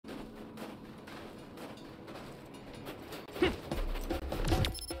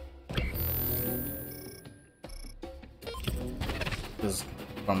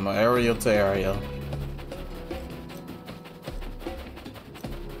from area to area.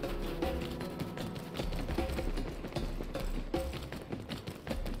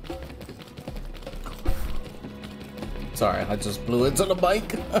 Sorry, I just blew into the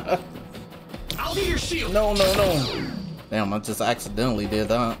bike. I'll be your shield. No, no, no. Damn, I just accidentally did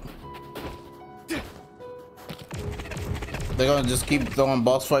that. They're gonna just keep throwing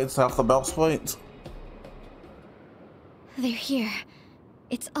boss fights after boss fights. They're here.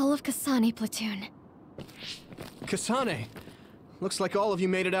 It's all of Kasane platoon. Kasane, looks like all of you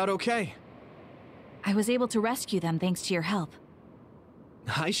made it out okay. I was able to rescue them thanks to your help.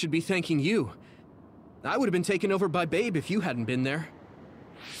 I should be thanking you. I would have been taken over by Babe if you hadn't been there.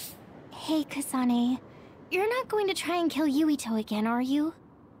 Hey, Kasane. You're not going to try and kill Yuito again, are you?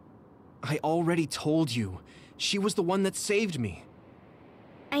 I already told you. She was the one that saved me.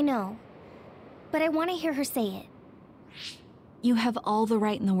 I know. But I want to hear her say it. You have all the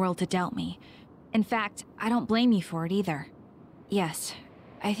right in the world to doubt me. In fact, I don't blame you for it either. Yes,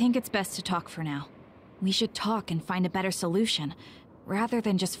 I think it's best to talk for now. We should talk and find a better solution, rather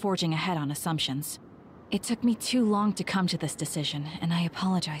than just forging ahead on assumptions. It took me too long to come to this decision, and I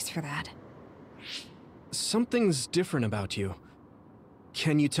apologize for that. Something's different about you.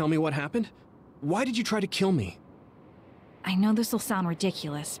 Can you tell me what happened? Why did you try to kill me? I know this will sound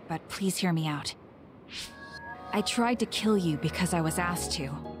ridiculous, but please hear me out. I tried to kill you because I was asked to.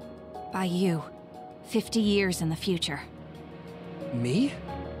 By you. 50 years in the future. Me?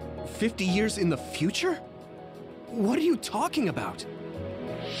 50 years in the future? What are you talking about?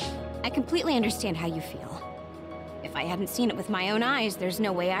 I completely understand how you feel. If I hadn't seen it with my own eyes, there's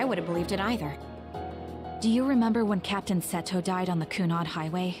no way I would have believed it either. Do you remember when Captain Seto died on the Kunad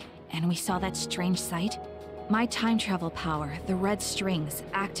Highway, and we saw that strange sight? My time travel power, the red strings,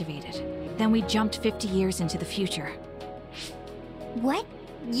 activated. Then we jumped 50 years into the future. What?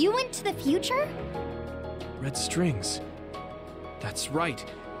 You went to the future? Red strings. That's right.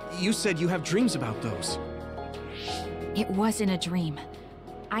 You said you have dreams about those. It wasn't a dream.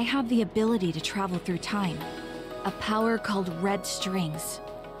 I have the ability to travel through time. A power called red strings.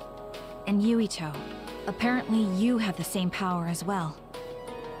 And Yuito, apparently you have the same power as well.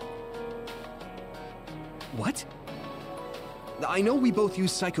 What? I know we both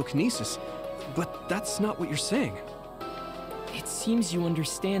use psychokinesis, but that's not what you're saying. It seems you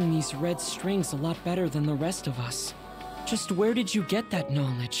understand these red strings a lot better than the rest of us. Just where did you get that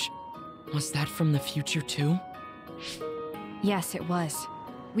knowledge? Was that from the future too? Yes, it was.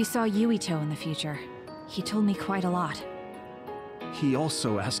 We saw Yuito in the future. He told me quite a lot. He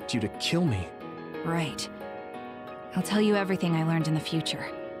also asked you to kill me. Right. I'll tell you everything I learned in the future.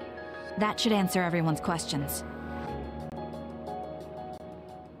 That should answer everyone's questions.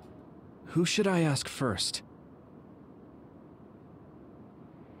 Who should I ask first?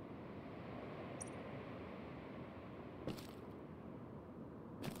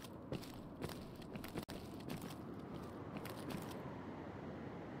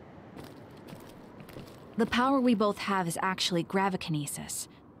 The power we both have is actually gravikinesis.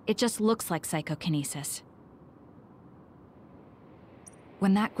 It just looks like psychokinesis.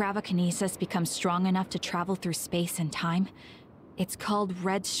 When that gravikinesis becomes strong enough to travel through space and time, it's called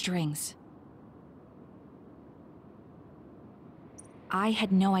red strings. I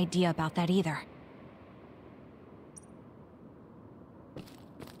had no idea about that either.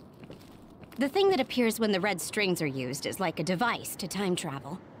 The thing that appears when the red strings are used is like a device to time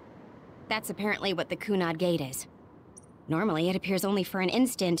travel. That's apparently what the Kunad Gate is. Normally, it appears only for an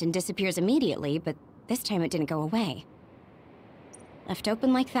instant and disappears immediately, but this time it didn't go away. Left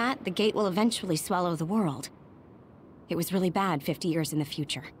open like that, the gate will eventually swallow the world. It was really bad 50 years in the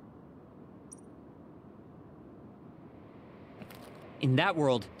future. In that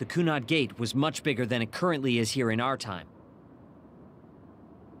world, the Kunad Gate was much bigger than it currently is here in our time.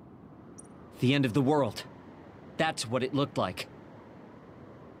 The end of the world. That's what it looked like.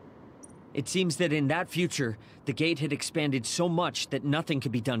 It seems that in that future, the gate had expanded so much that nothing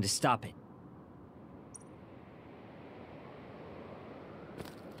could be done to stop it.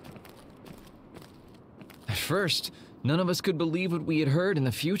 At first, none of us could believe what we had heard in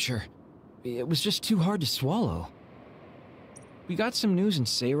the future. It was just too hard to swallow. We got some news in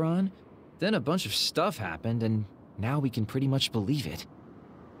Seiran, then a bunch of stuff happened, and now we can pretty much believe it.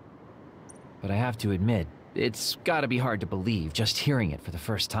 But I have to admit, it's gotta be hard to believe just hearing it for the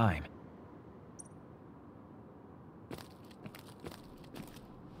first time.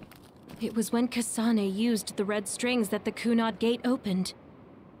 It was when Kasane used the red strings that the Kunad Gate opened.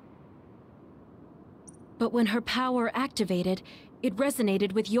 But when her power activated, it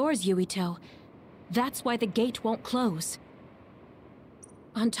resonated with yours, Yuito. That's why the gate won't close.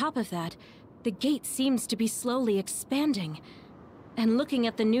 On top of that, the gate seems to be slowly expanding. And looking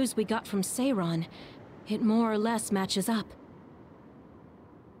at the news we got from Seiron, it more or less matches up.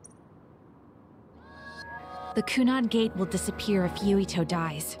 The Kunad Gate will disappear if Yuito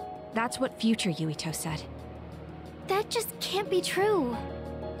dies. That's what future Yuito said. That just can't be true.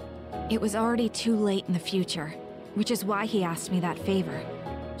 It was already too late in the future, which is why he asked me that favor.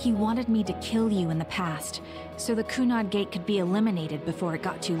 He wanted me to kill you in the past, so the Kunad Gate could be eliminated before it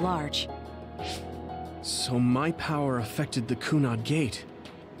got too large. So my power affected the Kunad Gate.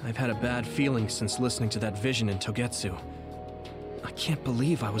 I've had a bad feeling since listening to that vision in Togetsu. I can't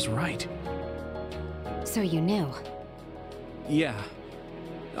believe I was right. So you knew? Yeah.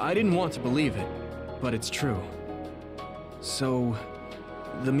 I didn't want to believe it, but it's true. So,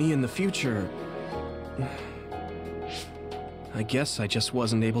 the me in the future... I guess I just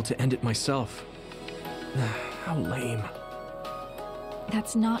wasn't able to end it myself. How lame.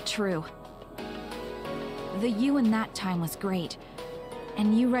 That's not true. The you in that time was great,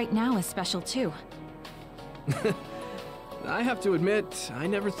 and you right now is special too. I have to admit, I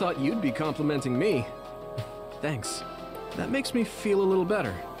never thought you'd be complimenting me. Thanks. That makes me feel a little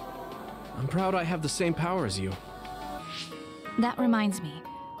better. I'm proud I have the same power as you. That reminds me,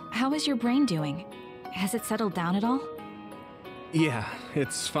 how is your brain doing? Has it settled down at all? Yeah,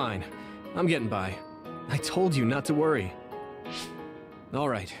 it's fine. I'm getting by. I told you not to worry.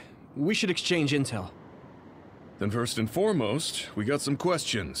 Alright, we should exchange intel. Then first and foremost, we got some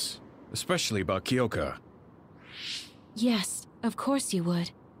questions. Especially about Kyoka. Yes, of course you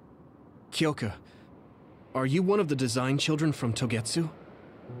would. Kyoka, are you one of the design children from Togetsu?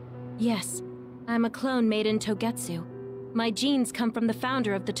 Yes, I'm a clone made in Togetsu. My genes come from the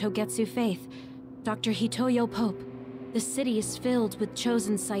founder of the Togetsu faith, Dr. Hitoyo Pope. The city is filled with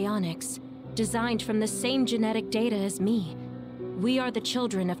chosen psionics, designed from the same genetic data as me. We are the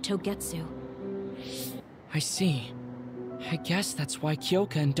children of Togetsu. I see. I guess that's why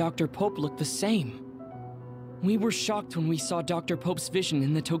Kyoka and Dr. Pope look the same. We were shocked when we saw Dr. Pope's vision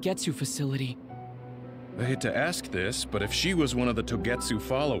in the Togetsu facility. I hate to ask this, but if she was one of the Togetsu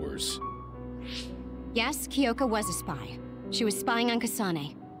followers... Yes, Kyoka was a spy. She was spying on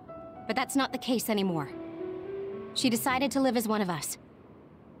Kasane. But that's not the case anymore. She decided to live as one of us.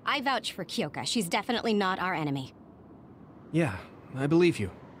 I vouch for Kyoka. She's definitely not our enemy. Yeah, I believe you.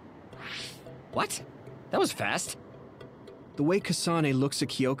 What? That was fast. The way Kasane looks at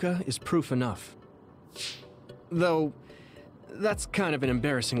Kyoka is proof enough. Though, that's kind of an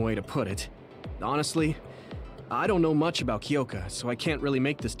embarrassing way to put it. Honestly, I don't know much about Kyoka, so I can't really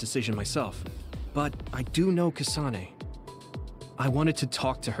make this decision myself. But I do know Kasane. I wanted to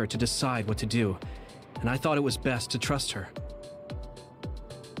talk to her to decide what to do, and I thought it was best to trust her.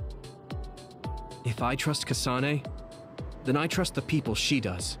 If I trust Kasane, then I trust the people she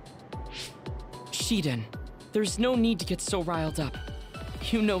does. Shiden, there's no need to get so riled up.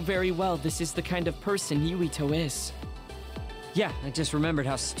 You know very well this is the kind of person Yuito is. Yeah, I just remembered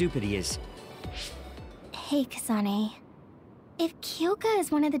how stupid he is. Hey, Kasane. If Kyoka is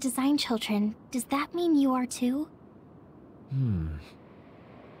one of the design children, does that mean you are too?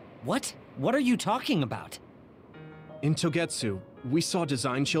 What? What are you talking about? In Togetsu, we saw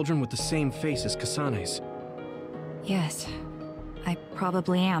design children with the same face as Kasane's. Yes, I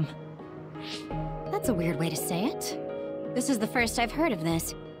probably am. That's a weird way to say it. This is the first I've heard of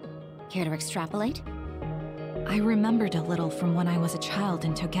this. Care to extrapolate? I remembered a little from when I was a child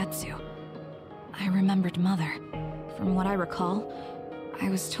in Togetsu. I remembered Mother. From what I recall, I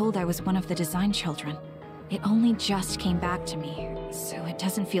was told I was one of the design children. It only just came back to me, so it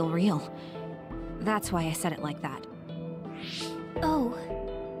doesn't feel real. That's why I said it like that. Oh,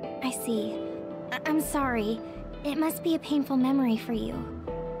 I see. I'm sorry. It must be a painful memory for you.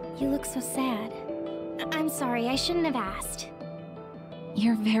 You look so sad. I'm sorry, I shouldn't have asked.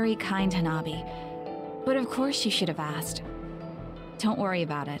 You're very kind, Hanabi. But of course you should have asked. Don't worry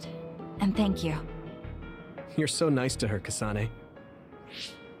about it. And thank you. You're so nice to her, Kasane.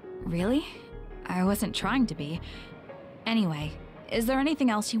 Really? I wasn't trying to be. Anyway, is there anything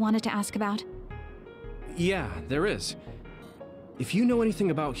else you wanted to ask about? Yeah, there is. If you know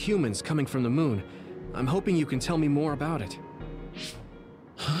anything about humans coming from the moon, I'm hoping you can tell me more about it.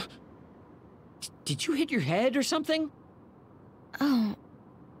 Huh? Did you hit your head or something? Oh,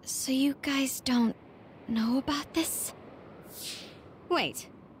 so you guys don't know about this? Wait,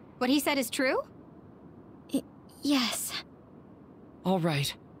 what he said is true? Yes. All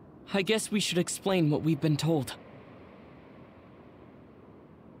right. I guess we should explain what we've been told.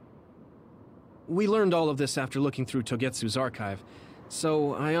 We learned all of this after looking through Togetsu's archive,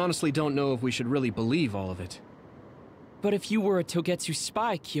 so I honestly don't know if we should really believe all of it. But if you were a Togetsu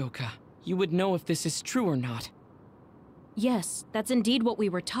spy, Kyoka, you would know if this is true or not. Yes, that's indeed what we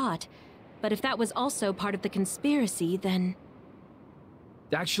were taught. But if that was also part of the conspiracy, then...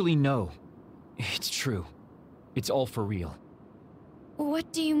 Actually, no. It's true. It's all for real.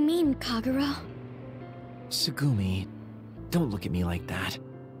 What do you mean, Kagero? Tsugumi, don't look at me like that.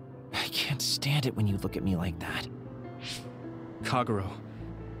 I can't stand it when you look at me like that. Kagero,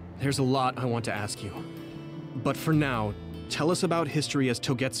 there's a lot I want to ask you. But for now, tell us about history as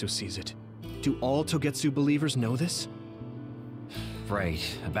Togetsu sees it. Do all Togetsu believers know this?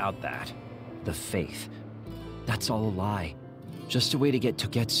 Right, about that. The faith. That's all a lie. Just a way to get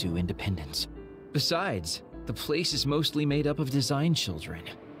Togetsu independence. Besides, the place is mostly made up of design children.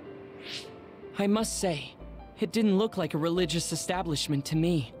 I must say, it didn't look like a religious establishment to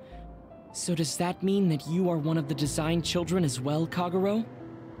me. So does that mean that you are one of the design children as well, Kagero?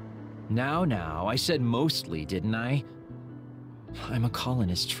 Now, I said mostly, didn't I? I'm a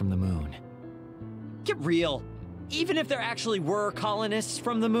colonist from the moon. Get real. Even if there actually were colonists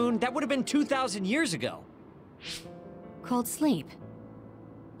from the moon, that would have been 2,000 years ago. Cold sleep.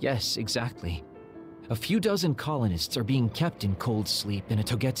 Yes, exactly. A few dozen colonists are being kept in cold sleep in a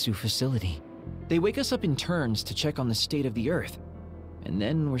Togetsu facility. They wake us up in turns to check on the state of the Earth, and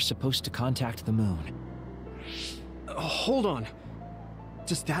then we're supposed to contact the moon. Hold on.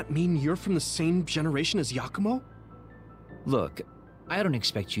 Does that mean you're from the same generation as Yakumo? Look, I don't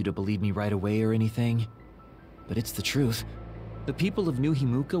expect you to believe me right away or anything, but it's the truth. The people of New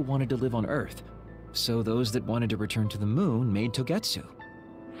Himuka wanted to live on Earth, so those that wanted to return to the moon made Togetsu.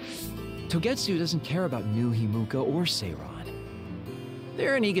 Togetsu doesn't care about New Himuka or Seiran.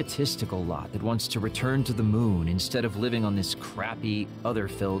 They're an egotistical lot that wants to return to the moon instead of living on this crappy,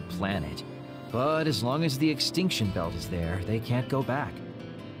 other-filled planet. But as long as the extinction belt is there, they can't go back.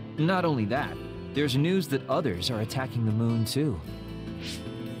 Not only that, there's news that others are attacking the moon too.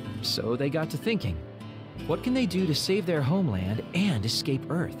 So they got to thinking, what can they do to save their homeland and escape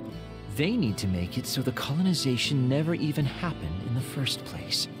Earth? They need to make it so the colonization never even happened in the first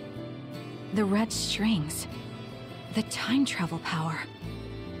place. The red strings. The time travel power.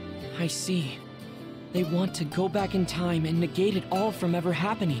 I see. They want to go back in time and negate it all from ever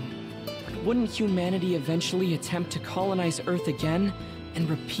happening. But wouldn't humanity eventually attempt to colonize Earth again and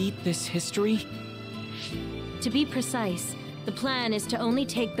repeat this history? To be precise, the plan is to only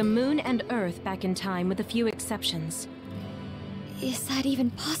take the moon and Earth back in time with a few exceptions. Is that even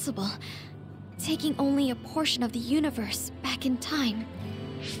possible? Taking only a portion of the universe back in time?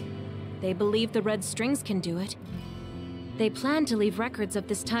 They believe the red strings can do it. They plan to leave records of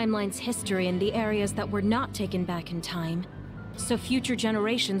this timeline's history in the areas that were not taken back in time, so future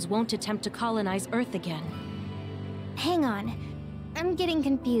generations won't attempt to colonize Earth again. Hang on. I'm getting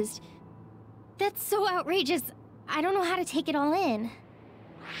confused. That's so outrageous. I don't know how to take it all in.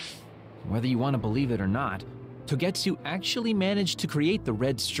 Whether you want to believe it or not, Togetsu actually managed to create the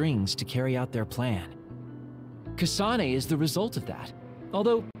red strings to carry out their plan. Kasane is the result of that,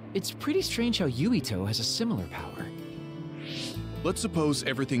 although it's pretty strange how Yuito has a similar power. Let's suppose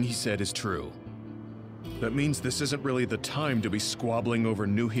everything he said is true. That means this isn't really the time to be squabbling over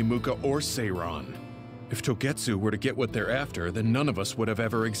New Himuka or Seiran. If Togetsu were to get what they're after, then none of us would have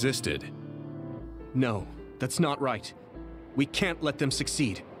ever existed. No, that's not right. We can't let them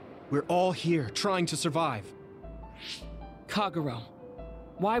succeed. We're all here, trying to survive. Kagero,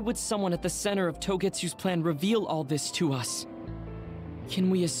 why would someone at the center of Togetsu's plan reveal all this to us? Can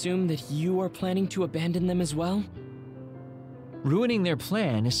we assume that you are planning to abandon them as well? Ruining their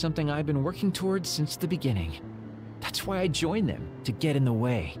plan is something I've been working towards since the beginning. That's why I joined them, to get in the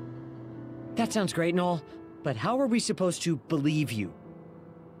way. That sounds great and all, but how are we supposed to believe you?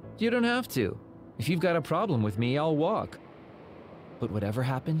 You don't have to. If you've got a problem with me, I'll walk. But whatever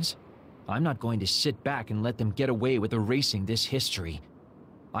happens, I'm not going to sit back and let them get away with erasing this history.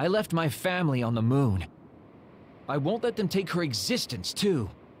 I left my family on the moon. I won't let them take her existence, too.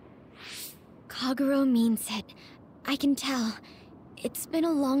 Kagero means it. I can tell. It's been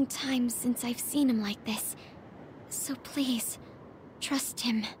a long time since I've seen him like this. So please, trust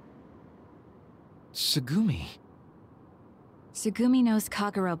him. Tsugumi. Tsugumi knows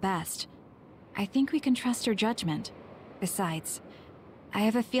Kagero best. I think we can trust her judgment. Besides, I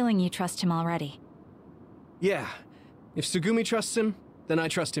have a feeling you trust him already. Yeah. If Tsugumi trusts him, then I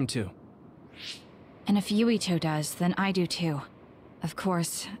trust him too. And if Yuito does, then I do too. Of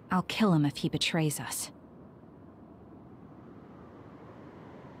course, I'll kill him if he betrays us.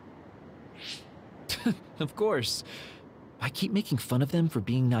 Of course. I keep making fun of them for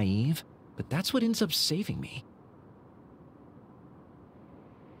being naive, but that's what ends up saving me.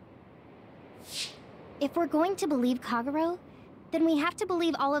 If we're going to believe Kagero, then we have to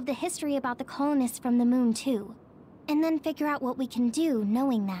believe all of the history about the colonists from the moon too. And then figure out what we can do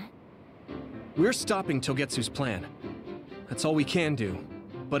knowing that. We're stopping Togetsu's plan. That's all we can do.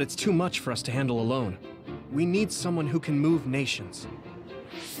 But it's too much for us to handle alone. We need someone who can move nations.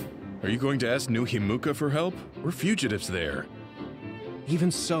 Are you going to ask New Himuka for help? We're fugitives there. Even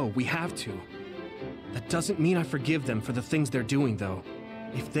so, we have to. That doesn't mean I forgive them for the things they're doing, though.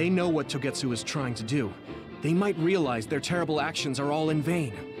 If they know what Togetsu is trying to do, they might realize their terrible actions are all in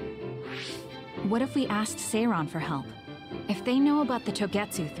vain. What if we asked Seiran for help? If they know about the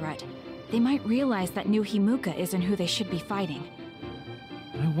Togetsu threat, they might realize that New Himuka isn't who they should be fighting.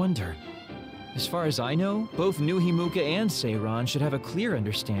 I wonder. As far as I know, both New Himuka and Seiran should have a clear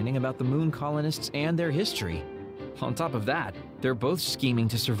understanding about the moon colonists and their history. On top of that, they're both scheming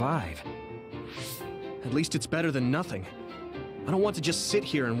to survive. At least it's better than nothing. I don't want to just sit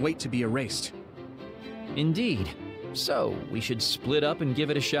here and wait to be erased. Indeed. So, we should split up and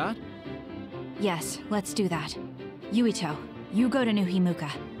give it a shot? Yes, let's do that. Yuito, you go to New Himuka.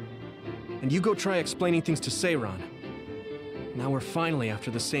 And you go try explaining things to Seiran. Now we're finally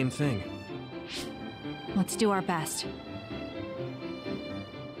after the same thing. Let's do our best.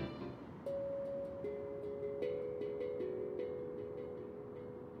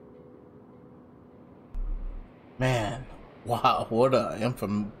 Man, wow, what a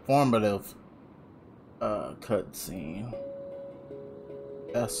informative cutscene.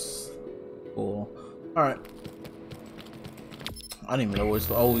 That's cool. Alright. I didn't even know we're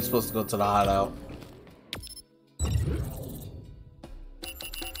supposed to go to the hideout.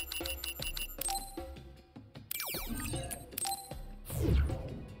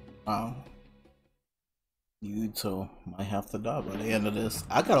 Wow. Yuito might have to die by the end of this.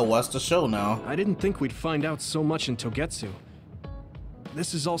 I gotta watch the show now. I didn't think we'd find out so much in Togetsu.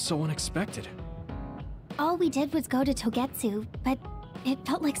 This is all so unexpected. All we did was go to Togetsu, but it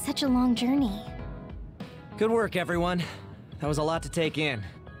felt like such a long journey. Good work, everyone. That was a lot to take in.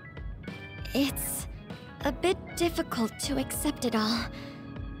 It's a bit difficult to accept it all.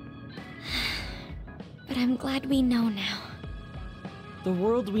 But I'm glad we know now. The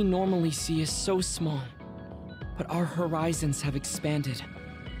world we normally see is so small, but our horizons have expanded.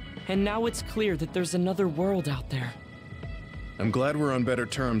 And now it's clear that there's another world out there. I'm glad we're on better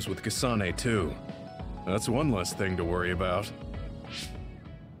terms with Kasane, too. That's one less thing to worry about.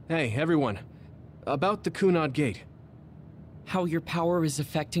 Hey, everyone. About the Kunad Gate. How your power is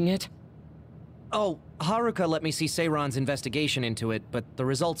affecting it? Oh, Haruka let me see Seiran's investigation into it, but the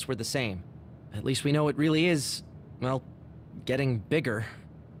results were the same. At least we know it really is, well, getting bigger.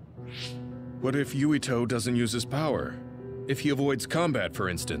 What if Yuito doesn't use his power? If he avoids combat, for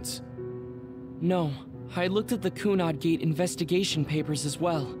instance? No, I looked at the Kunad Gate investigation papers as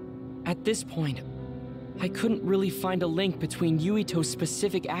well. At this point, I couldn't really find a link between Yuito's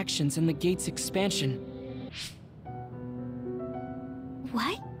specific actions and the gate's expansion.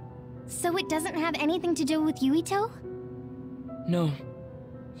 What? So it doesn't have anything to do with Yuito? No.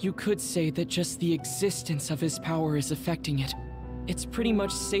 You could say that just the existence of his power is affecting it. It's pretty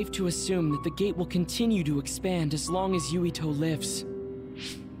much safe to assume that the gate will continue to expand as long as Yuito lives.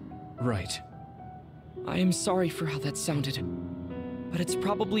 Right. I am sorry for how that sounded, but it's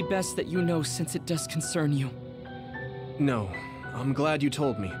probably best that you know since it does concern you. No, I'm glad you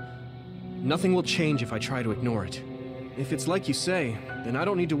told me. Nothing will change if I try to ignore it. If it's like you say, then I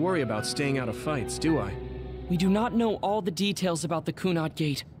don't need to worry about staying out of fights, do I? We do not know all the details about the Kunad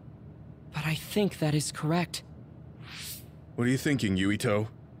Gate, but I think that is correct. What are you thinking, Yuito?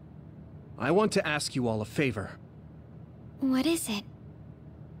 I want to ask you all a favor. What is it?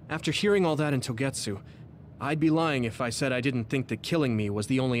 After hearing all that in Togetsu, I'd be lying if I said I didn't think that killing me was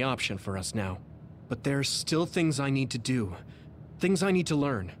the only option for us now. But there's still things I need to do. Things I need to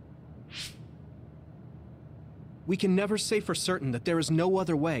learn. We can never say for certain that there is no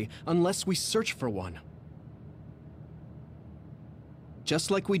other way unless we search for one.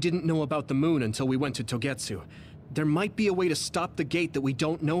 Just like we didn't know about the moon until we went to Togetsu, there might be a way to stop the gate that we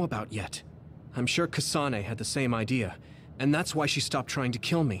don't know about yet. I'm sure Kasane had the same idea, and that's why she stopped trying to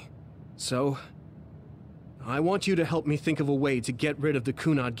kill me. So, I want you to help me think of a way to get rid of the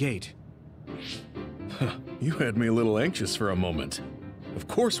Kunad Gate. You had me a little anxious for a moment. Of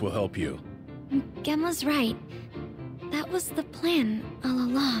course we'll help you. Gemma's right. That was the plan all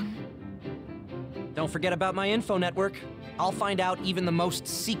along. Don't forget about my info network. I'll find out even the most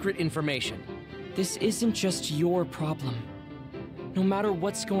secret information. This isn't just your problem. No matter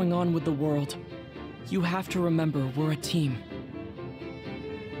what's going on with the world, you have to remember we're a team.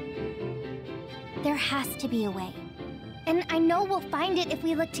 There has to be a way. And I know we'll find it if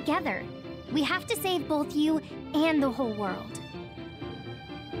we look together. We have to save both you and the whole world.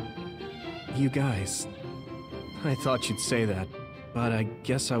 You guys... I thought you'd say that, but I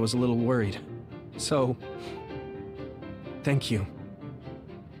guess I was a little worried. So... thank you.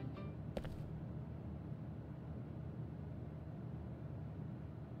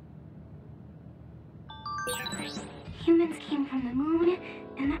 Humans came from the moon,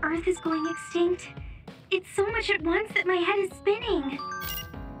 and the Earth is going extinct. It's so much at once that my head is spinning.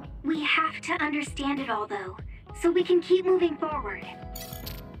 We have to understand it all, though, so we can keep moving forward.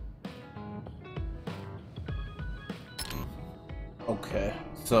 Okay,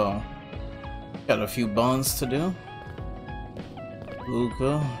 so got a few bonds to do.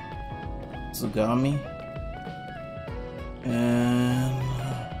 Luca, Tsugami, and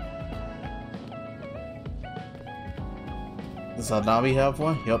does Hanabi have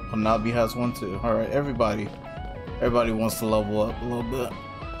one? Yep, Hanabi has one too. All right, everybody wants to level up a little bit.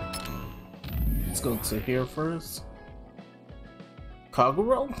 Let's go to here first.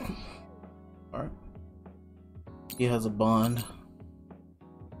 Kaguro. All right, he has a bond.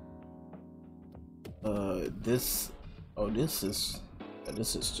 This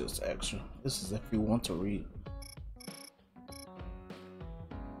is just extra. This is if you want to read.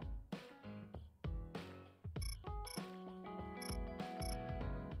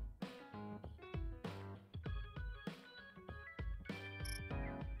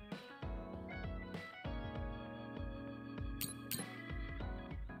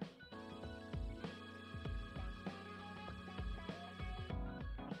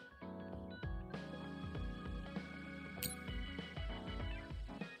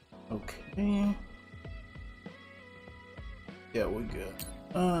 Okay. Yeah, we're good.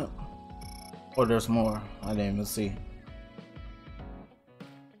 Oh, there's more. I didn't even see.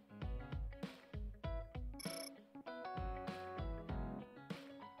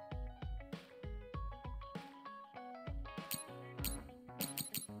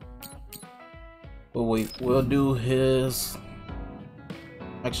 But wait, we'll do his.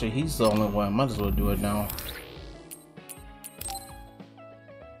 Actually, he's the only one. Might as well do it now.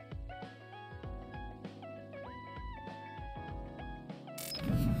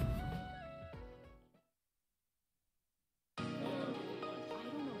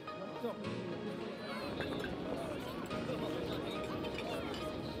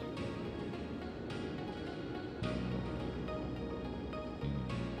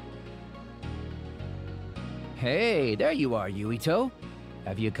 Hey, there you are, Yuito.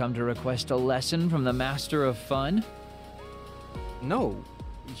 Have you come to request a lesson from the Master of Fun? No,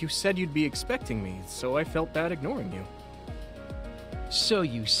 you said you'd be expecting me, so I felt bad ignoring you. So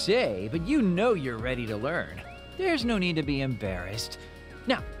you say, but you know you're ready to learn. There's no need to be embarrassed.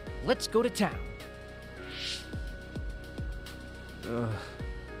 Now, let's go to town.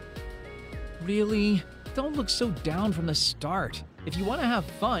 Really? Don't look so down from the start. If you want to have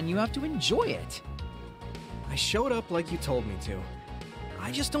fun, you have to enjoy it. I showed up like you told me to.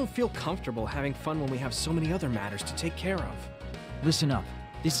 I just don't feel comfortable having fun when we have so many other matters to take care of. Listen up.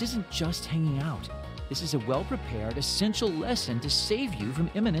 This isn't just hanging out. This is a well-prepared, essential lesson to save you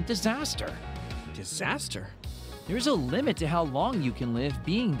from imminent disaster. Disaster? There's a limit to how long you can live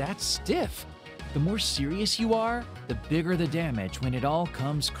being that stiff. The more serious you are, the bigger the damage when it all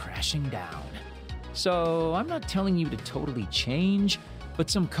comes crashing down. So, I'm not telling you to totally change, but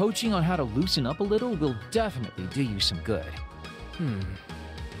some coaching on how to loosen up a little will definitely do you some good.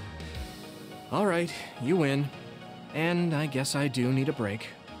 Alright, you win. And I guess I do need a break.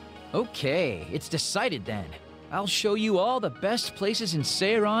 Okay, it's decided then. I'll show you all the best places in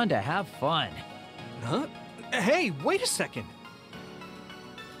Seiran to have fun. Huh? Hey, wait a second!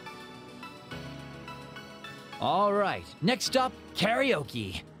 Alright, next up,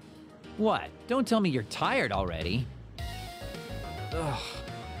 karaoke. What? Don't tell me you're tired already. Ugh,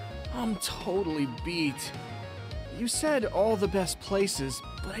 I'm totally beat. You said all the best places,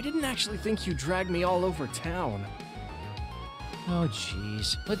 but I didn't actually think you dragged me all over town. Oh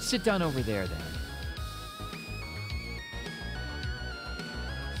jeez, let's sit down over there then.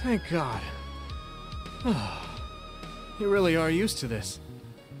 Thank God. You really are used to this.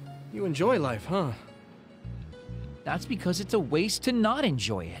 You enjoy life, huh? That's because it's a waste to not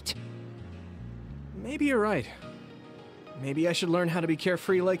enjoy it. Maybe you're right. Maybe I should learn how to be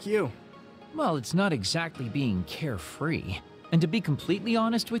carefree like you. Well, it's not exactly being carefree. And to be completely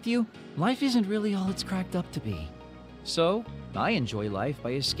honest with you, life isn't really all it's cracked up to be. So, I enjoy life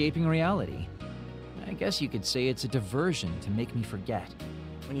by escaping reality. I guess you could say it's a diversion to make me forget.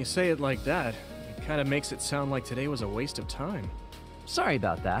 When you say it like that, it kind of makes it sound like today was a waste of time. Sorry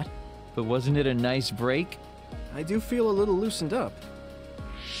about that, but wasn't it a nice break? I do feel a little loosened up.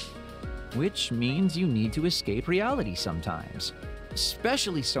 which means you need to escape reality sometimes.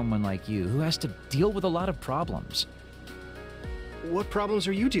 Especially someone like you who has to deal with a lot of problems. What problems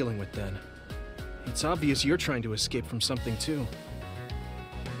are you dealing with then? It's obvious you're trying to escape from something too.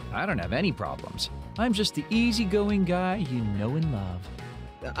 I don't have any problems. I'm just the easygoing guy you know and love.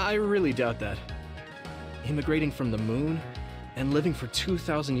 I really doubt that. Immigrating from the moon and living for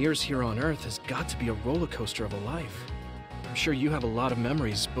 2,000 years here on Earth has got to be a roller coaster of a life. I'm sure you have a lot of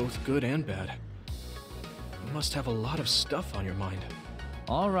memories, both good and bad. You must have a lot of stuff on your mind.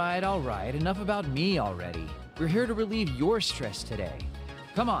 All right, enough about me already. We're here to relieve your stress today.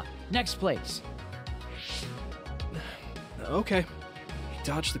 Come on, next place. Okay, you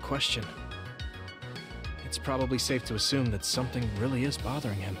dodged the question. It's probably safe to assume that something really is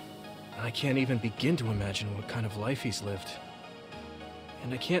bothering him. I can't even begin to imagine what kind of life he's lived.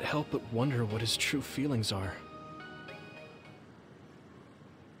 And I can't help but wonder what his true feelings are.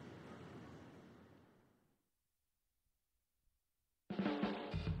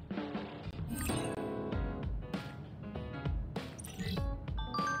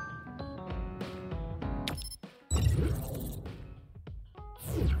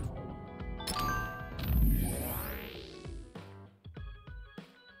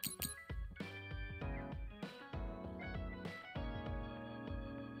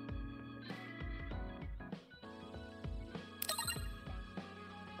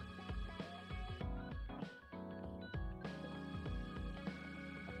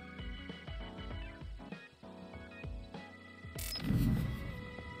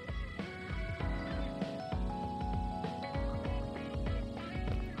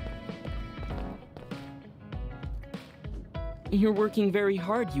 You're working very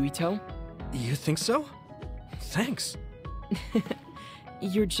hard, Yuito. You think so? Thanks.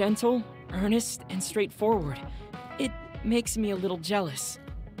 You're gentle, earnest, and straightforward. It makes me a little jealous.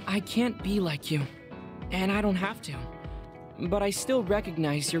 I can't be like you, and I don't have to. But I still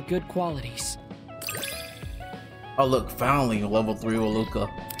recognize your good qualities. Oh look, finally, level 3 Waluka.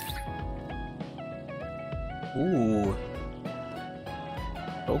 Ooh.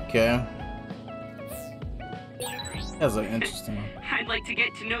 Okay. That's an interesting one. I'd like to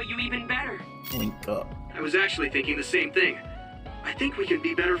get to know you even better. Link up. I was actually thinking the same thing. I think we can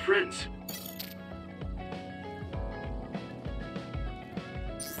be better friends.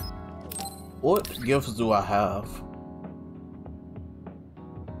 What gifts do I have?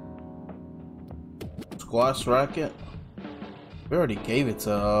 Squash racket? We already gave it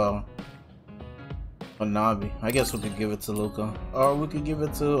to Nabi. I guess we could give it to Luca. Or we could give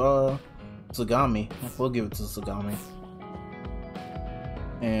it to Tsugami. We'll give it to Tsugami.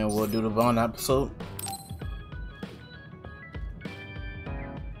 And we'll do the Bond episode.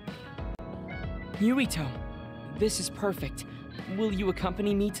 Yuito, this is perfect. Will you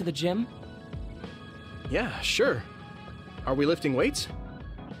accompany me to the gym? Yeah, sure. Are we lifting weights?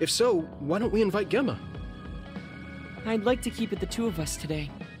 If so, why don't we invite Gemma? I'd like to keep it the two of us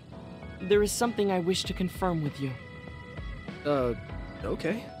today. There is something I wish to confirm with you.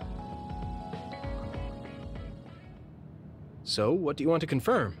 Okay. So, what do you want to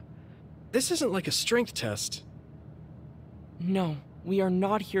confirm? This isn't like a strength test. No, we are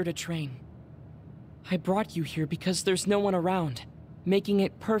not here to train. I brought you here because there's no one around, making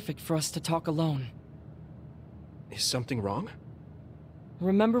it perfect for us to talk alone. Is something wrong?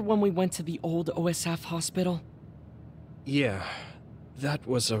 Remember when we went to the old OSF hospital? Yeah, that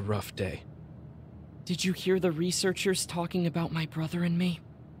was a rough day. Did you hear the researchers talking about my brother and me?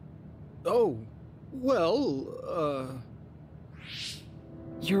 Oh, well,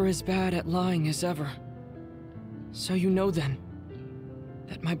 You're as bad at lying as ever. So you know then,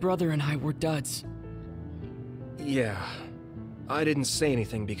 that my brother and I were duds. Yeah. I didn't say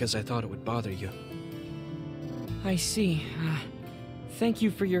anything because I thought it would bother you. I see. Thank you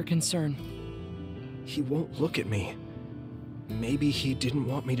for your concern. He won't look at me. Maybe he didn't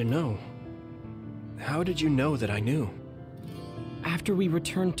want me to know. How did you know that I knew? After we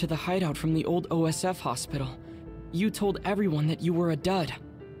returned to the hideout from the old OSF hospital, you told everyone that you were a dud.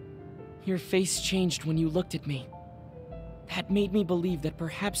 Your face changed when you looked at me. That made me believe that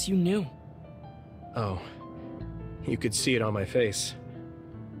perhaps you knew. Oh. You could see it on my face.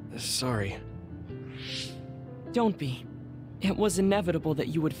 Sorry. Don't be. It was inevitable that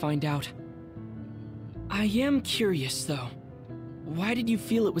you would find out. I am curious, though. Why did you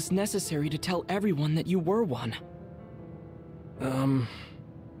feel it was necessary to tell everyone that you were one?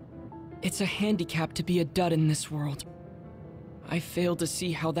 It's a handicap to be a dud in this world. I fail to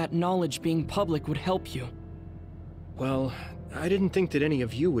see how that knowledge being public would help you. Well, I didn't think that any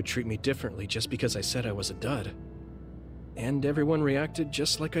of you would treat me differently just because I said I was a dud. And everyone reacted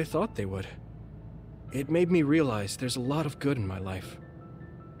just like I thought they would. It made me realize there's a lot of good in my life.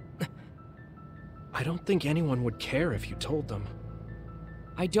 I don't think anyone would care if you told them.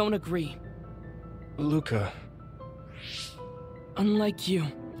 I don't agree. Luca. Unlike you,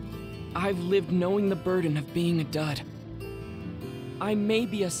 I've lived knowing the burden of being a dud. I may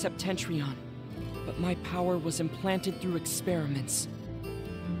be a Septentrion, but my power was implanted through experiments.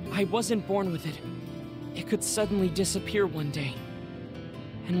 I wasn't born with it. It could suddenly disappear one day.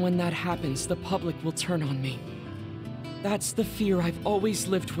 And when that happens, the public will turn on me. That's the fear I've always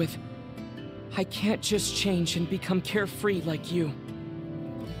lived with. I can't just change and become carefree like you.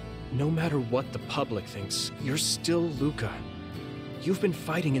 No matter what the public thinks, you're still Luca. You've been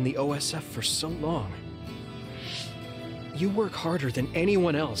fighting in the OSF for so long. You work harder than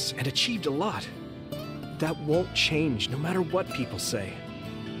anyone else and achieved a lot. That won't change no matter what people say.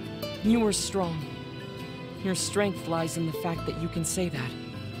 You are strong. Your strength lies in the fact that you can say that.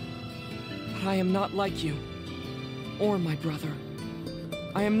 But I am not like you, or my brother.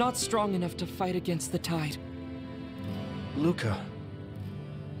 I am not strong enough to fight against the tide. Luca.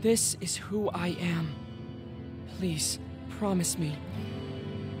 This is who I am. Please, promise me.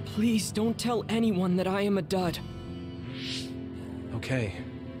 Please don't tell anyone that I am a dud. Okay.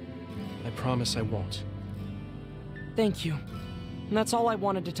 I promise I won't. Thank you. And that's all I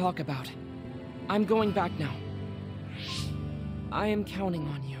wanted to talk about. I'm going back now. I am counting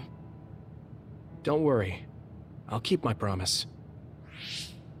on you. Don't worry. I'll keep my promise.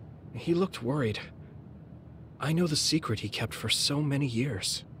 He looked worried. I know the secret he kept for so many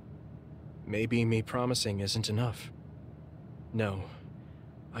years. Maybe me promising isn't enough. No.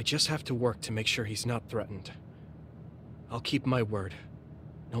 I just have to work to make sure he's not threatened. I'll keep my word,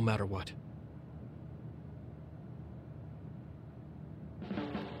 no matter what.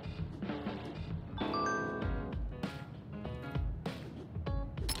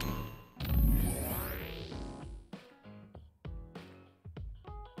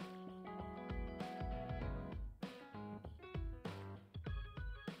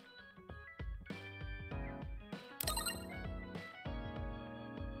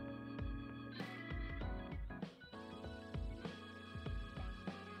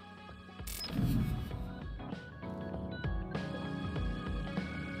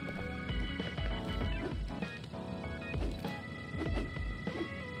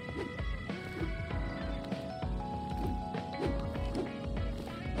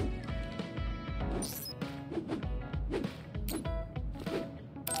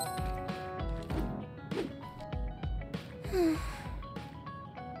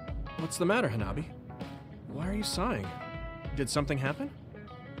 What's the matter, Hanabi? Why are you sighing? Did something happen?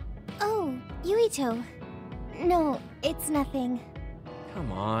 Oh, Yuito. No, it's nothing.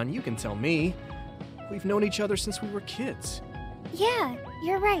 Come on, you can tell me. We've known each other since we were kids. Yeah,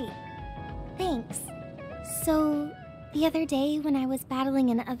 you're right. Thanks. So, the other day when I was battling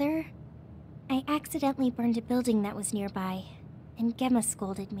an other, I accidentally burned a building that was nearby, and Gemma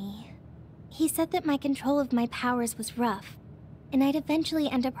scolded me. He said that my control of my powers was rough, and I'd eventually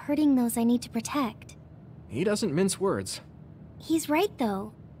end up hurting those I need to protect. He doesn't mince words. He's right,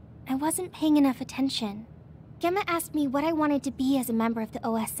 though. I wasn't paying enough attention. Gemma asked me what I wanted to be as a member of the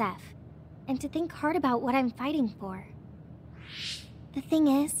OSF, and to think hard about what I'm fighting for. The thing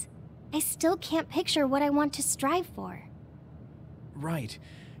is, I still can't picture what I want to strive for. Right.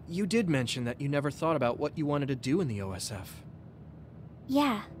 You did mention that you never thought about what you wanted to do in the OSF.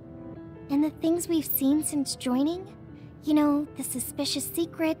 Yeah. And the things we've seen since joining? You know, the suspicious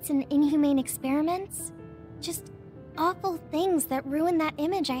secrets and inhumane experiments? Just awful things that ruined that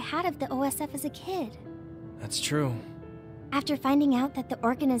image I had of the OSF as a kid. That's true. After finding out that the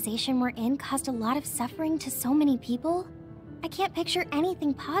organization we're in caused a lot of suffering to so many people, I can't picture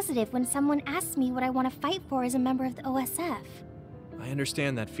anything positive when someone asks me what I want to fight for as a member of the OSF. I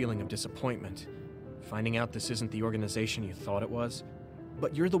understand that feeling of disappointment. Finding out this isn't the organization you thought it was.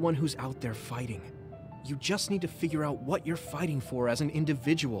 But you're the one who's out there fighting. You just need to figure out what you're fighting for as an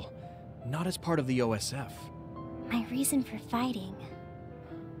individual, not as part of the OSF. My reason for fighting...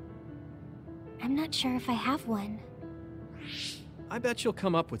 I'm not sure if I have one. I bet you'll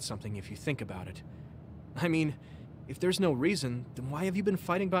come up with something if you think about it. I mean, if there's no reason, then why have you been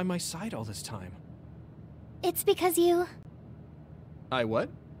fighting by my side all this time? It's because you... I what?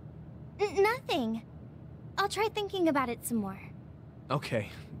 Nothing. I'll try thinking about it some more. Okay,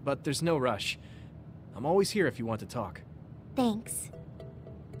 but there's no rush. I'm always here if you want to talk. Thanks.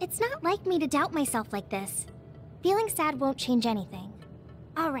 It's not like me to doubt myself like this. Feeling sad won't change anything.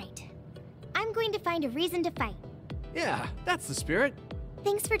 Alright. I'm going to find a reason to fight. Yeah, that's the spirit.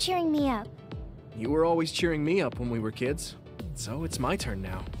 Thanks for cheering me up. You were always cheering me up when we were kids, so it's my turn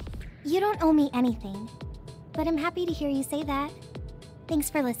now. You don't owe me anything, but I'm happy to hear you say that. Thanks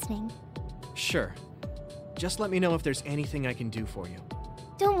for listening. Sure. Just let me know if there's anything I can do for you.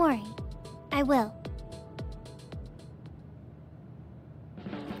 Don't worry. I will.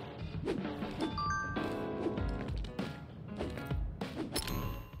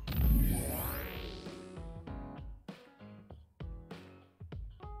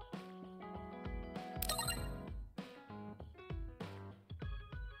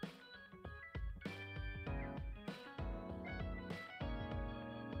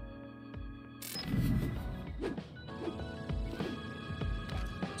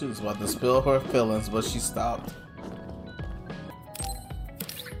 She was about to spill her feelings, but she stopped.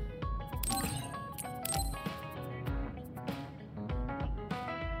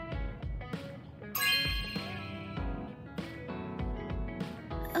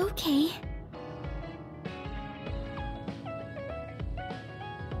 Okay.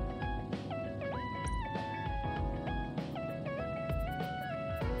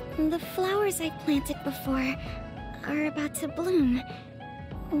 The flowers I planted before are about to bloom.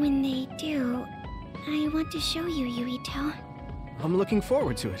 When they do, I want to show you, Yuito. I'm looking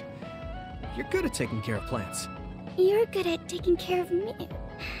forward to it. You're good at taking care of plants. You're good at taking care of me.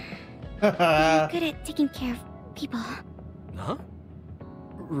 You're good at taking care of people. Huh?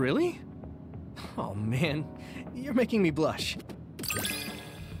 Really? Oh man, you're making me blush.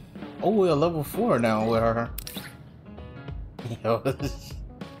 Oh, we're level 4 now with her.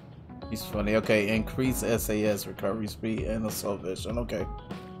 He's funny. Okay, increase SAS, recovery speed, and assault vision. Okay.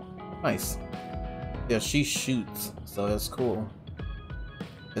 Nice. Yeah, she shoots, so that's cool.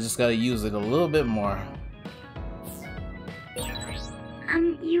 I just gotta use it a little bit more.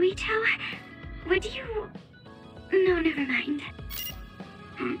 Yuito? Would you... No, never mind.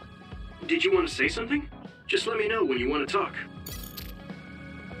 Did you want to say something? Just let me know when you want to talk.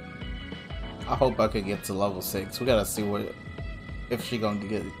 I hope I could get to level 6. We gotta see what... if she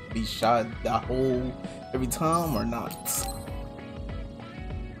gonna be shot that hole every time or not.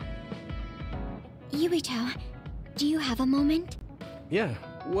 Yuito, do you have a moment? Yeah,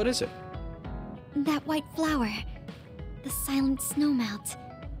 what is it? That white flower. The silent snowmelt.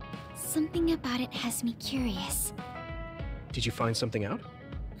 Something about it has me curious. Did you find something out?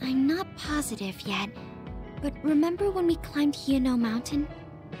 I'm not positive yet, but remember when we climbed Hino Mountain?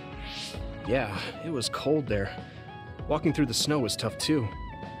 Yeah, it was cold there. Walking through the snow was tough too.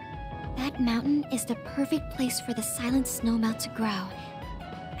 That mountain is the perfect place for the silent snowmelt to grow,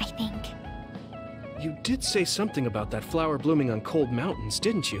 I think. You did say something about that flower blooming on cold mountains,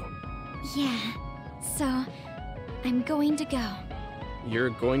 didn't you? Yeah, so I'm going to go. You're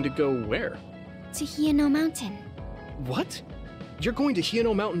going to go where? To Hino Mountain. What? You're going to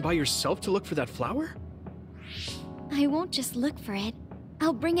Hino Mountain by yourself to look for that flower? I won't just look for it.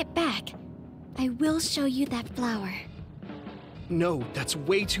 I'll bring it back. I will show you that flower. No, that's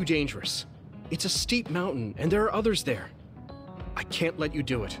way too dangerous. It's a steep mountain, and there are others there. I can't let you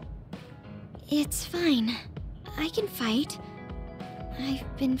do it. It's fine. I can fight.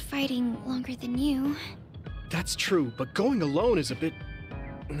 I've been fighting longer than you. That's true, but going alone is a bit...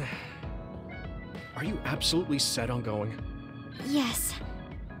 Are you absolutely set on going? Yes.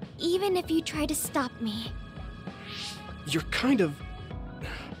 Even if you try to stop me. You're kind of...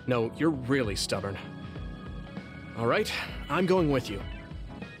 No, you're really stubborn. All right, I'm going with you.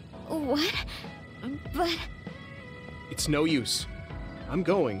 What? But... It's no use. I'm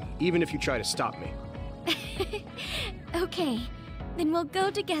going, even if you try to stop me. Okay, then we'll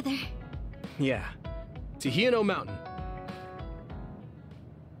go together. Yeah, to Hino Mountain.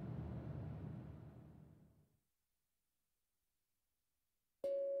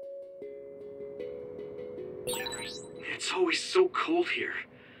 It's always so cold here.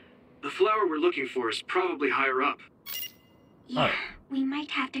 The flower we're looking for is probably higher up. Yeah, we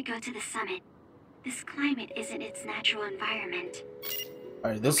might have to go to the summit. This climate isn't its natural environment.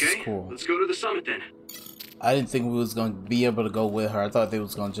 Alright, this is cool. Let's go to the summit then. I didn't think we was gonna be able to go with her. I thought they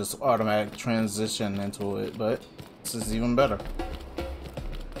was gonna just automatic transition into it, but this is even better.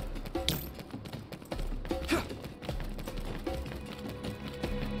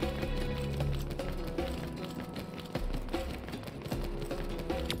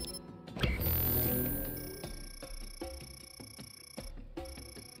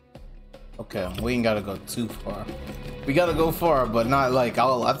 Okay, we ain't gotta go too far. We gotta go far, but not like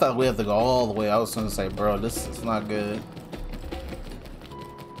I thought we had to go all the way. I was gonna say, bro, this is not good.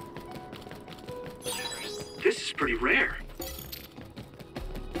 This is pretty rare.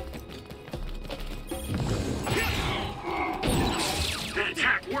 That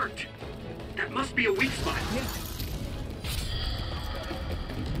attack worked. That That must be a weak spot.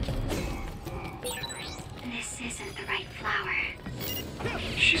 This isn't the right flower.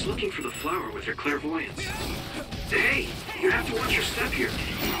 She's looking for the flower with her clairvoyance. Hey, you have to watch your step here.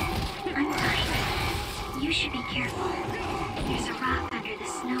 I'm fine. You should be careful. There's a rock under the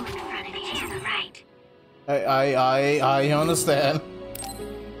snow in front of you to the right. I understand.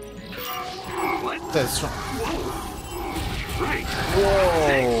 What? That's Whoa. Right.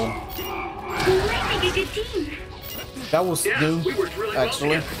 whoa. We might make a good team. That was Yeah, new, we worked really actually.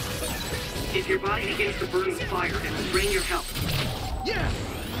 well together. If your body begins to burn with fire, it will drain your health. Yeah!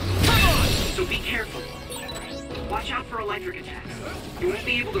 Come on! So be careful. Watch out for electric attacks. You won't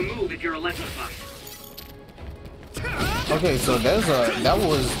be able to move if you're electrified. Okay, so that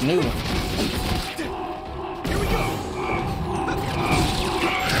was new. Here we go!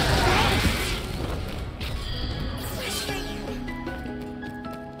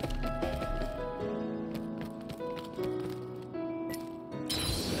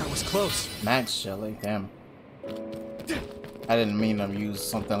 That was close. Max Shelly, damn. I didn't mean to use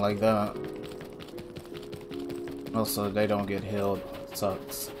something like that. Also, they don't get healed.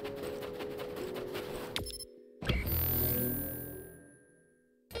 Sucks.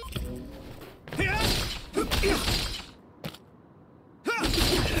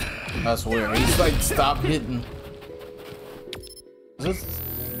 That's weird. He's like, stop hitting. Is this...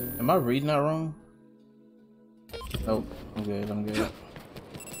 Am I reading that wrong? Nope. I'm good. I'm good.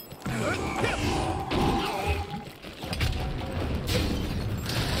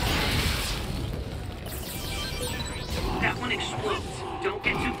 That one explodes. Don't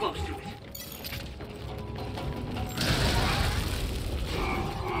get too close to it.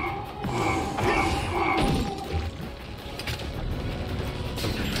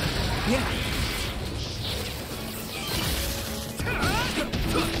 Yeah.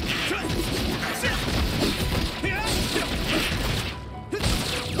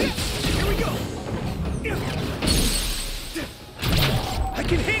 Here we go. I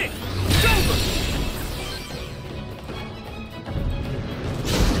can hit it. It's over.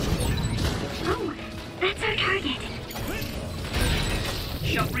 Oh, that's our target.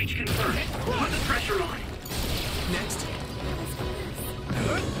 Shell breach confirmed. Put the pressure on. Next.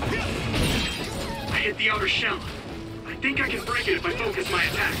 I hit the outer shell. I think I can break it if I focus my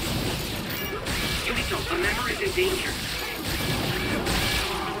attacks. Yuito, the memory is in danger.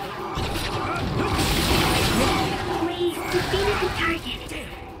 Please, defeated the target.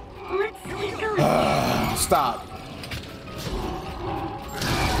 Let's keep going. Stop.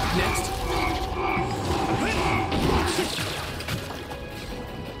 Next.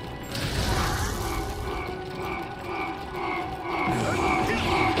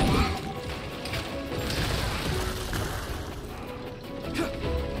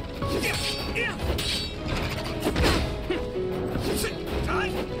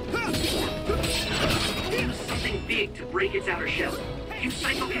 Use something big to break its outer shell. Use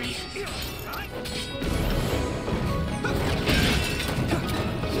psychokinesis.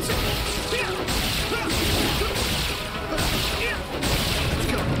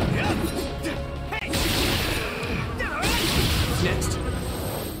 Next.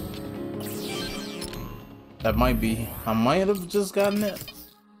 That might be. I might have just gotten it.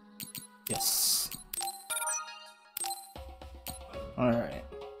 Yes. Alright.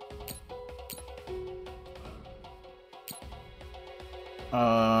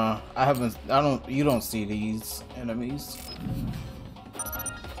 You don't see these enemies.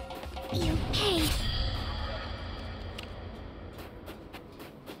 Be okay.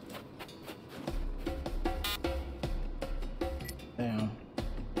 Damn.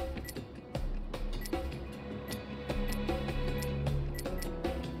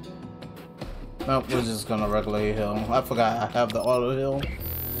 Nope, we're just gonna regulate heal. I forgot I have the auto heal.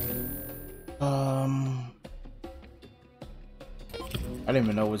 I didn't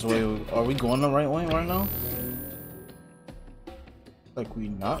even know which way. Are we going the right way right now? Like we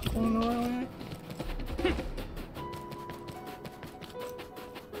not going the right way?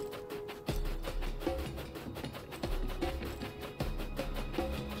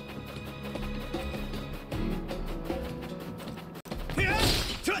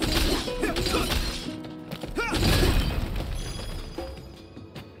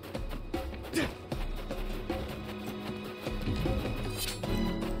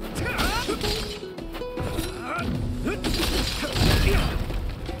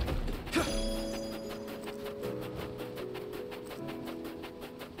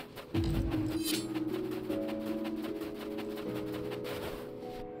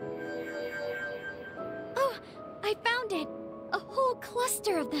 Oh, I found it! A whole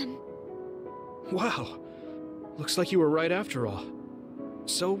cluster of them. Wow. Looks like you were right after all.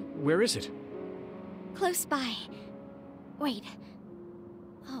 So, where is it? Close by. Wait.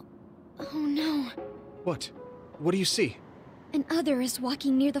 Oh no. What? What do you see? An other is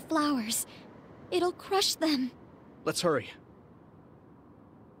walking near the flowers. It'll crush them. Let's hurry.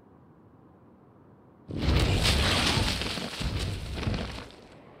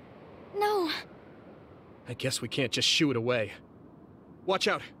 No. I guess we can't just shoo it away. Watch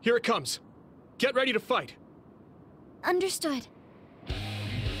out, here it comes. Get ready to fight. Understood.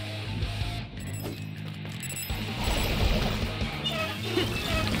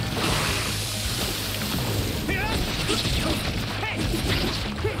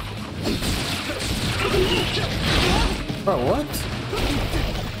 Bro, what?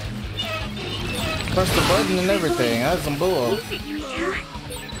 Press the button and everything. That's some bull.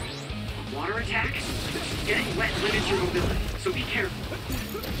 Water attack? Getting wet limits your mobility, so be careful.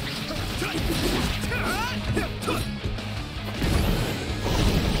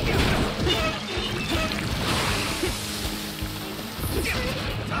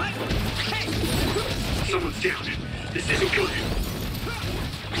 Someone's down. This isn't good.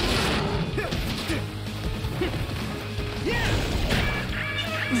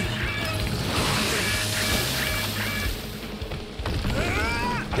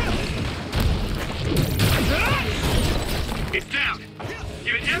 It's down.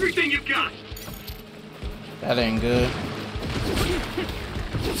 Give it everything you've got. That ain't good.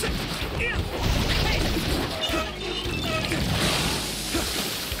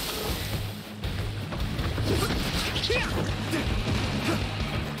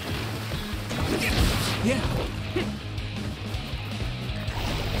 Yeah.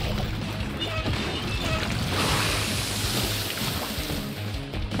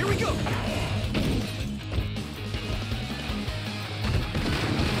 Here we go.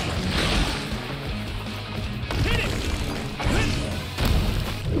 Hit it.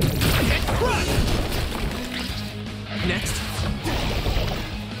 Next.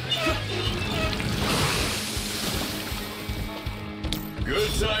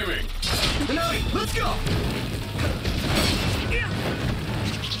 Good timing. Finale, let's go.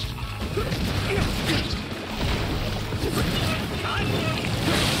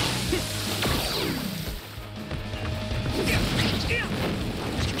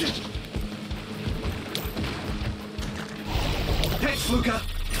 Thanks, Luca.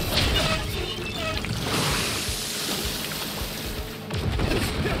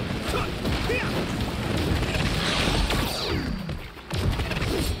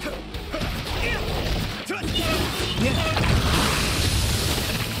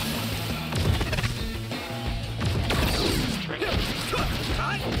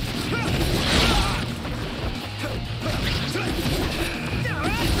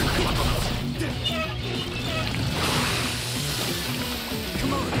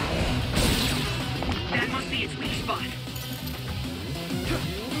 That must be its weak spot.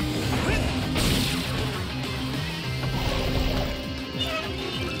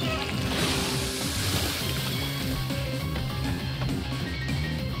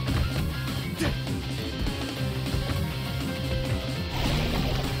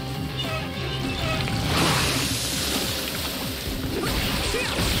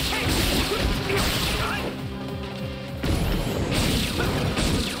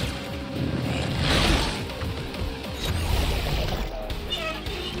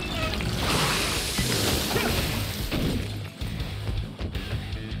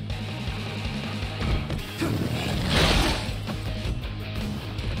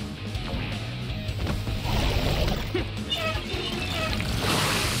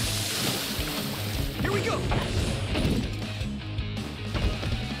 Here we go.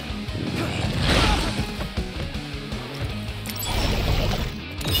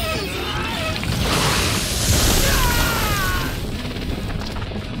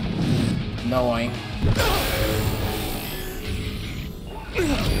 Knowing.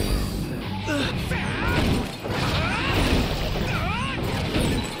 I'm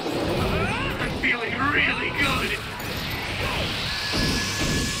feeling really good.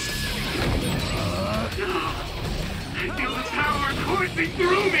 I feel the power coursing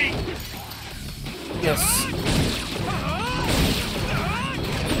through me. Yes.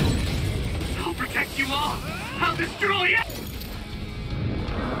 I'll protect you all. I'll destroy it.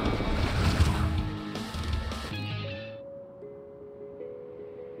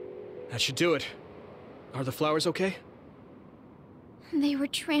 That should do it. Are the flowers okay? They were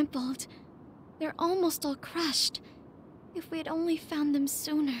trampled. They're almost all crushed. If we had only found them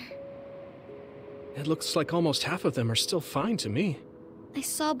sooner. It looks like almost half of them are still fine to me. I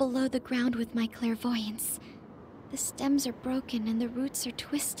saw below the ground with my clairvoyance. The stems are broken and the roots are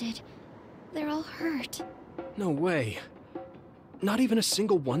twisted. They're all hurt. No way. Not even a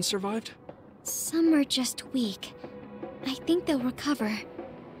single one survived? Some are just weak. I think they'll recover.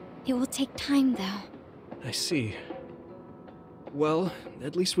 It will take time, though. I see. Well,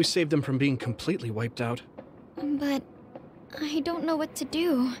 at least we saved them from being completely wiped out. But I don't know what to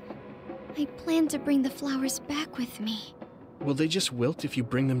do. I plan to bring the flowers back with me. Will they just wilt if you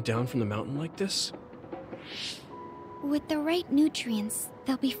bring them down from the mountain like this? With the right nutrients,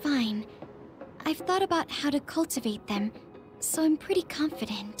 they'll be fine. I've thought about how to cultivate them, so I'm pretty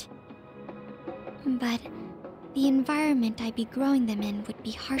confident. But the environment I'd be growing them in would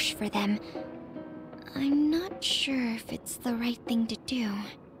be harsh for them. I'm not sure if it's the right thing to do.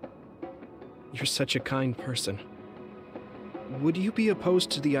 You're such a kind person. Would you be opposed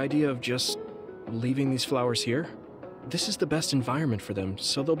to the idea of just leaving these flowers here? This is the best environment for them,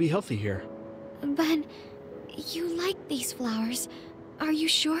 so they'll be healthy here. But you like these flowers, are you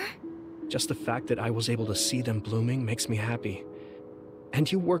sure? Just the fact that I was able to see them blooming makes me happy.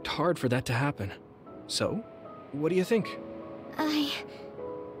 And you worked hard for that to happen. So, what do you think?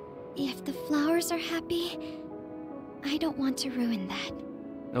 If the flowers are happy, I don't want to ruin that.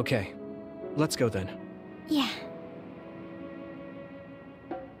 Okay, let's go then. Yeah.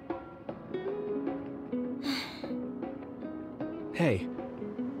 Hey,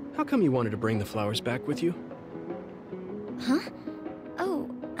 how come you wanted to bring the flowers back with you? Huh? Oh,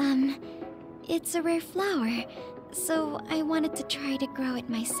 it's a rare flower, so I wanted to try to grow it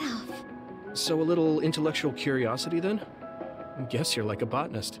myself. So a little intellectual curiosity then? Guess you're like a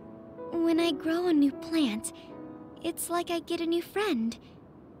botanist. When I grow a new plant, it's like I get a new friend.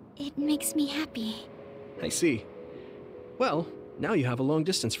 It makes me happy. I see. Well, now you have a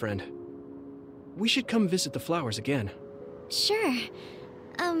long-distance friend. We should come visit the flowers again. Sure.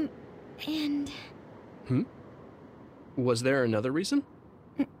 And... Was there another reason?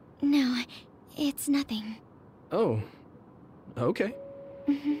 No, it's nothing. Oh, okay.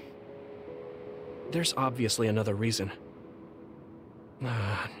 There's obviously another reason.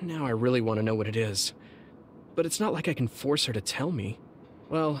 Now I really want to know what it is. But it's not like I can force her to tell me.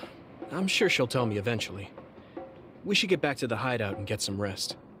 Well, I'm sure she'll tell me eventually. We should get back to the hideout and get some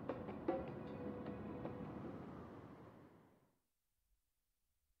rest.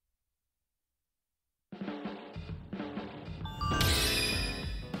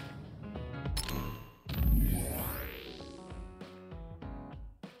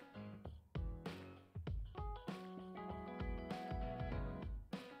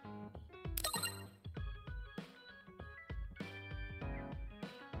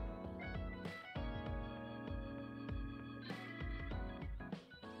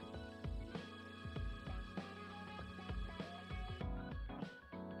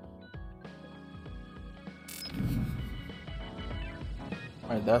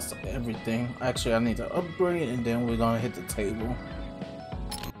 Alright, that's everything. Actually, I need to upgrade and then we're gonna hit the table.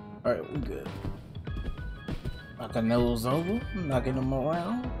 Alright, we good. Knocking those over, knocking them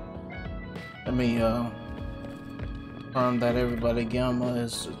around. Let me confirm that everybody gamma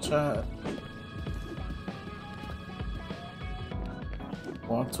is the chat.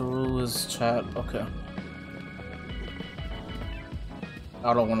 Wantaru is chat, okay.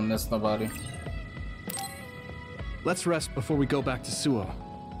 I don't want to miss nobody. Let's rest before we go back to Suo.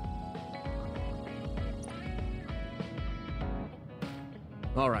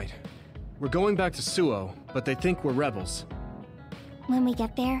 Alright. We're going back to Suo, but they think we're rebels. When we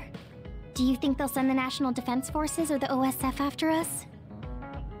get there, do you think they'll send the National Defense Forces or the OSF after us?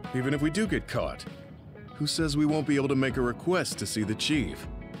 Even if we do get caught, who says we won't be able to make a request to see the chief?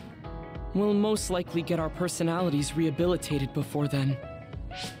 We'll most likely get our personalities rehabilitated before then.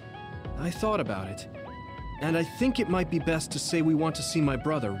 I thought about it. And I think it might be best to say we want to see my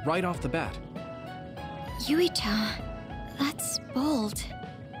brother right off the bat. Yuito, that's bold.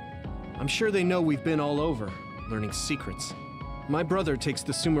 I'm sure they know we've been all over, learning secrets. My brother takes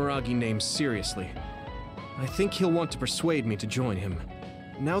the Sumeragi name seriously. I think he'll want to persuade me to join him.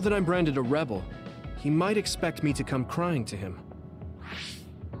 Now that I'm branded a rebel, he might expect me to come crying to him.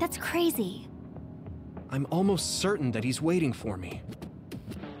 That's crazy. I'm almost certain that he's waiting for me.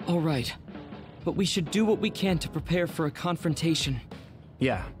 All right. But we should do what we can to prepare for a confrontation.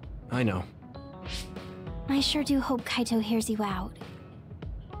 Yeah, I know. I sure do hope Kaito hears you out.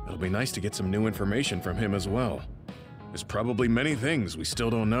 It'll be nice to get some new information from him as well. There's probably many things we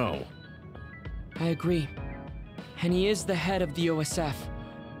still don't know. I agree. And he is the head of the OSF,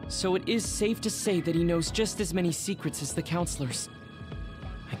 so it is safe to say that he knows just as many secrets as the counselors.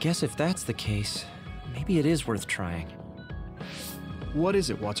 I guess if that's the case, maybe it is worth trying. What is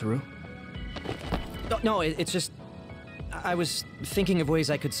it, Wataru? No, it's just... I was thinking of ways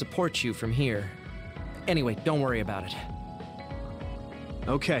I could support you from here. Anyway, don't worry about it.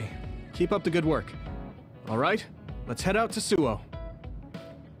 Okay. Keep up the good work. All right, let's head out to Suo.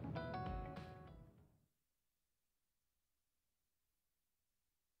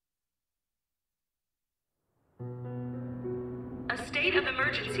 A state of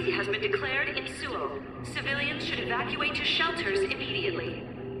emergency has been declared in Suo. Civilians should evacuate to shelters immediately.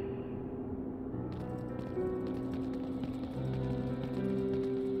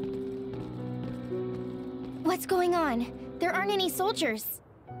 What's going on? There aren't any soldiers.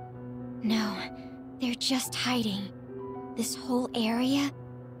 No, they're just hiding. This whole area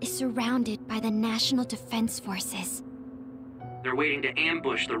is surrounded by the National Defense Forces. They're waiting to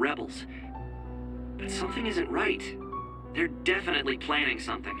ambush the rebels. But something isn't right. They're definitely planning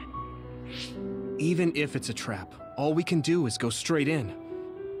something. Even if it's a trap, all we can do is go straight in.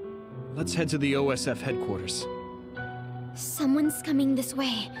 Let's head to the OSF headquarters. Someone's coming this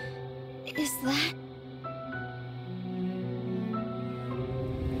way. Is that...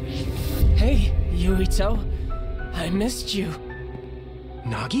 Hey, Yuito. I missed you.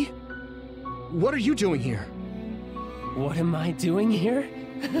 Nagi? What are you doing here? What am I doing here?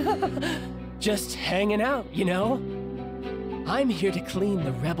 Just hanging out, you know? I'm here to clean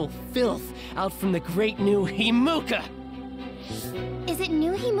the rebel filth out from the great new Himuka! Is it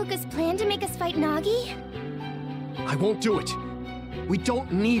new Himuka's plan to make us fight Nagi? I won't do it. We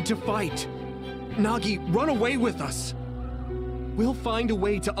don't need to fight. Nagi, run away with us. We'll find a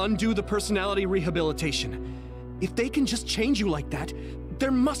way to undo the personality rehabilitation. If they can just change you like that,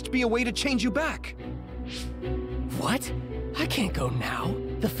 there must be a way to change you back. What? I can't go now.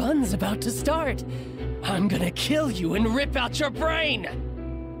 The fun's about to start. I'm gonna kill you and rip out your brain!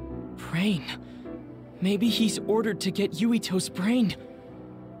 Brain? Maybe he's ordered to get Yuito's brain.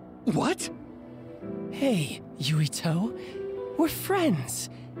 What? Hey, Yuito. We're friends.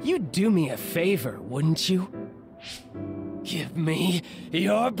 You'd do me a favor, wouldn't you? Give me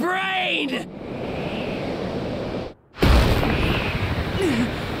your brain!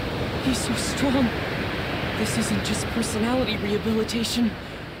 He's so strong. This isn't just personality rehabilitation.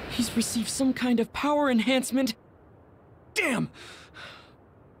 He's received some kind of power enhancement. Damn!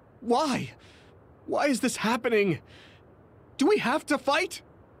 Why? Why is this happening? Do we have to fight?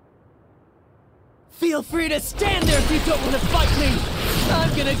 Feel free to stand there if you don't want to fight me!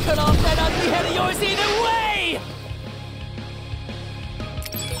 I'm gonna cut off that ugly head of yours either way!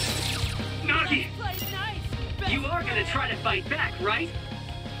 Nagi! You are gonna try to fight back, right?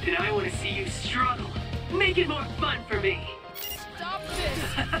 And I want to see you struggle. Make it more fun for me! Stop this!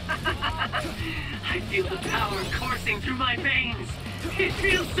 I feel the power coursing through my veins! It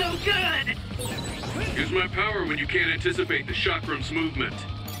feels so good! Use my power when you can't anticipate the chakrams movement.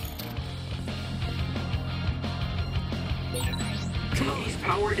 Nagi's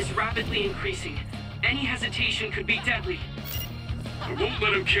power is rapidly increasing. Any hesitation could be deadly. I won't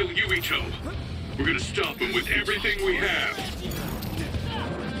let him kill Yuito. We're gonna stop him with everything we have.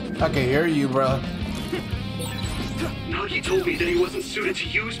 I can hear you, bro. Nagi told me that he wasn't suited to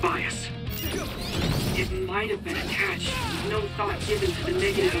use bias. It might have been attached, with no thought given to the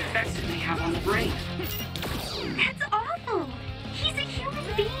negative effects it may have on the brain. That's awful! He's a human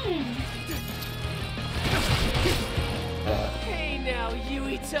being! Hey now,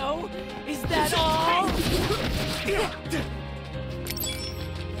 Yuito! Is that all?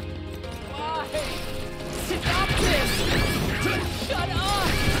 Why? Stop this! Shut up!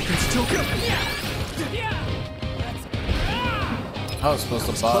 I can still go! Yeah! I was supposed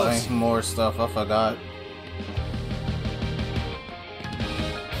to buy more stuff, I forgot.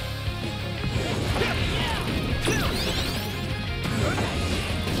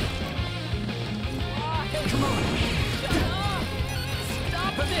 Come on! Shut up!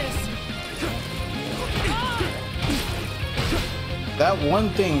 Stop this! That one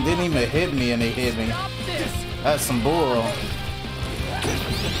thing didn't even hit me and it hit me. Stop this! That's some bull.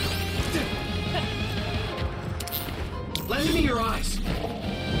 Let me in your eyes.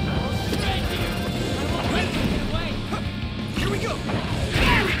 Here we go.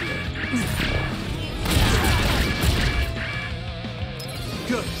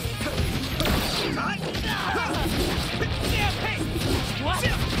 Good. What?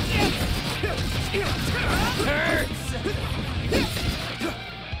 Hurts!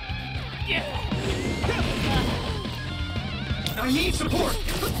 I need support.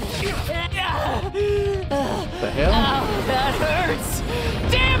 The hell? Ow, that hurts!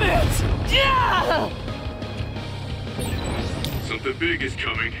 Damn it! Yeah! Something big is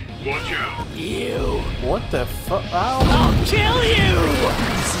coming. Watch out. You. What the fuck? I'll kill you!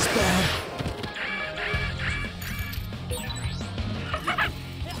 This is bad.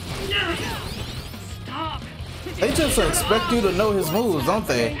 Stop! They just expect you to know his moves, don't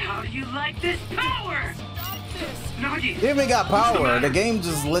they? How do you like this power? Nagi! They even got power. The game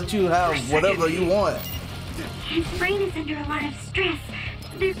just lets you have whatever you want. His brain is under a lot of stress.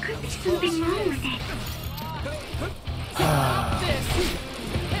 There could be something wrong with it.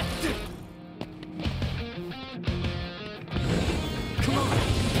 Come on.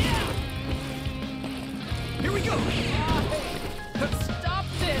 Here we go. Stop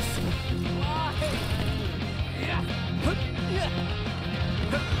this!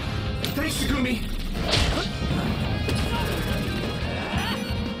 Thanks, Shigumi.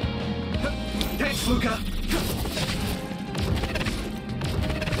 Thanks, Luca.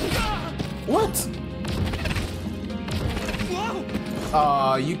 What?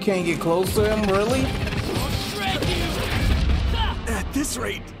 You can't get close to him, really? At this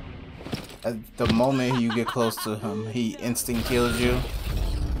rate. At the moment you get close to him, he instant kills you.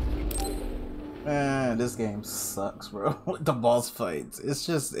 Man, this game sucks, bro. With the boss fights, it's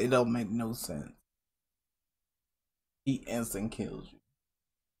just, it don't make no sense. He instant kills you.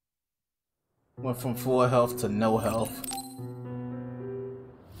 Went from full health to no health.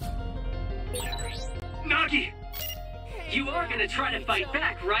 Nagi! You are gonna try to fight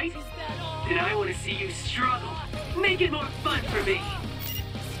back, right? Then I want to see you struggle. Make it more fun for me.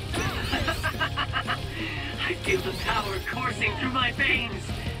 I feel the power coursing through my veins.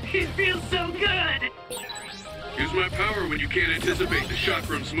 It feels so good. Use my power when you can't anticipate the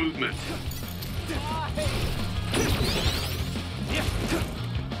chakram's movement.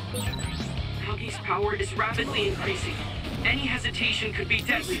 Nagi's power is rapidly increasing. Any hesitation could be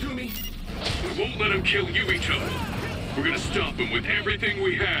deadly. We won't let him kill Yuito. We're gonna stop him with everything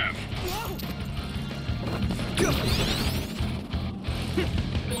we have.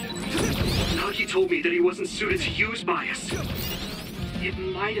 Nagi told me that he wasn't suited to use by us. It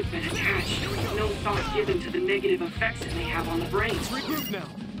might have been attached, with no thought given to the negative effects it may have on the brain. Regroup now.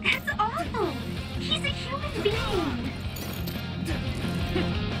 That's awful. He's a human being.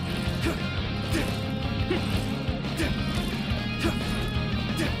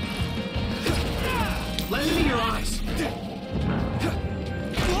 Let it in your eyes.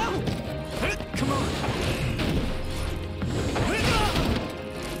 Come on.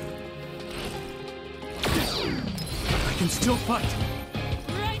 I can still fight.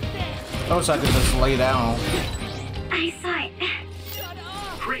 I wish I could just lay down. I saw it.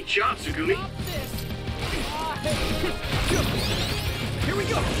 Great job, Tsugumi. Here we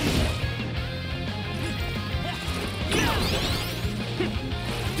go.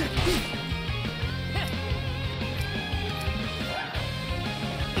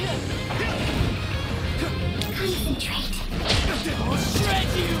 Concentrate. I'll shred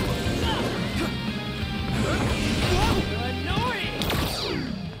you! You're annoying!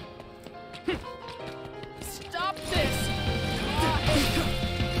 Stop this!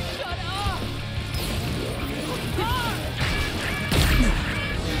 Shut up!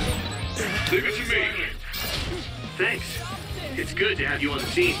 Leave it to me. Thanks. It's good to have you on the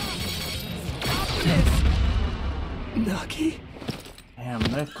team. Nagi? Damn,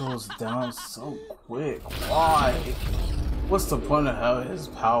 that goes down so quick. Why? What's the point of having his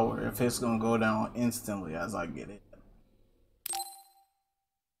power if it's gonna go down instantly as I get it?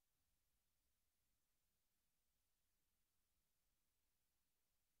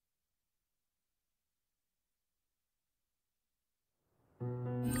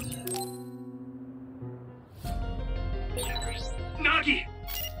 Nagi!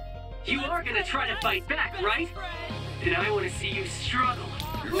 You are gonna try to fight back, right? Then I want to see you struggle.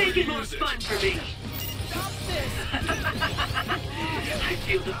 Make it more fun for me. I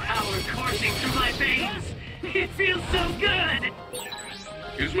feel the power coursing through my veins. It feels so good.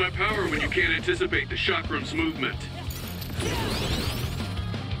 Use my power when you can't anticipate the chakram's movement.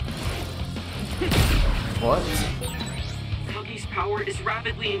 What? Nagi's power is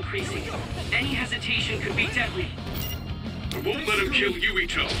rapidly increasing. Any hesitation could be deadly. I won't let him kill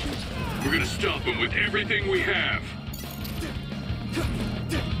Yuito. We're gonna stop him with everything we have.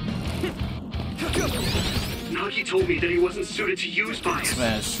 Nagi told me that he wasn't suited to use by This us.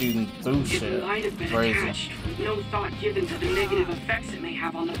 man shooting through shit. It might have been Crazy. attached, with no thought given to the negative effects it may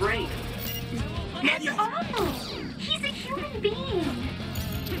have on the brain. That's awful. He's a human being.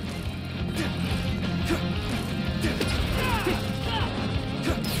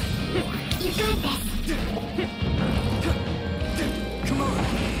 You got this. Come on!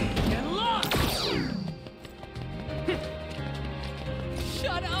 Get lost!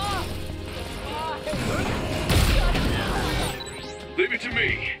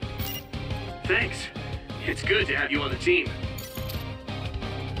 thanks. It's good to have you on the team.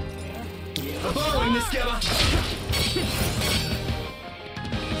 I'm borrowing this, Gamma!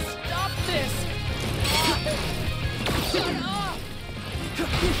 Stop this! Shut up!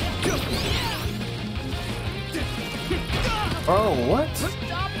 Oh, what?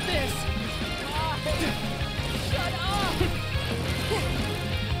 Stop this! Shut up!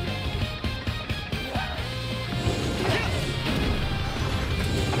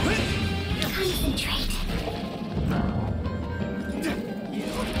 Concentrate.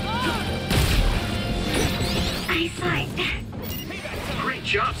 Eyesight. Great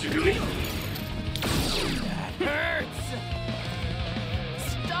job, Sugumi. That hurts!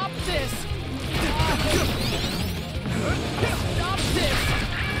 Stop this! Stop this!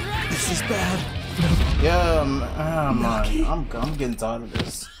 This is bad. Yeah, I'm getting tired of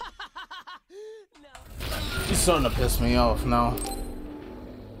this. He's starting to piss me off now.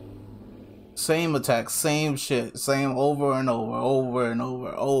 Same attack, same shit, same over and over, over and over,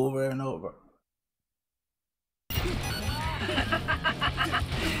 over and over. I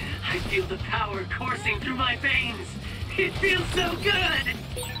feel the power coursing through my veins. It feels so good.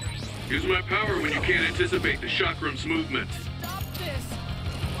 Use my power when you can't anticipate the chakrams movement. Stop this!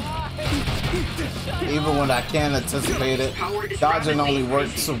 Even when I can't anticipate it, dodging only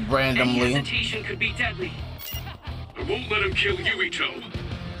works randomly. Any hesitation could be deadly. I won't let him kill Yuito.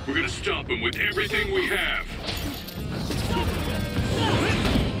 We're gonna stop him with everything we have.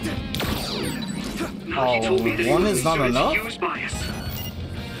 Nagi told me this one is not enough? used by us.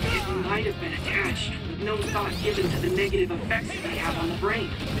 It might have been attached with no thought given to the negative effects it may have on the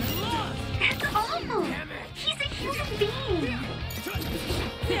brain. That's awful. He's a human being.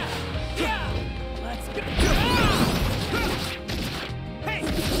 Let's go!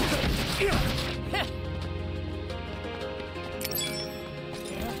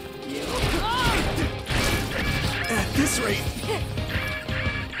 At this rate.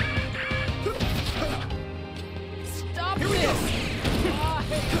 Stop this!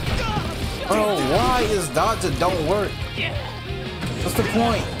 Bro, why is dodging don't work? What's the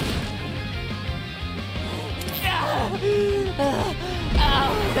point?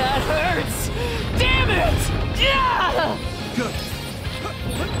 Ow, that hurts! Damn it! Good.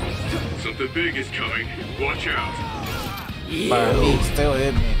 Something big is coming. Watch out. But he still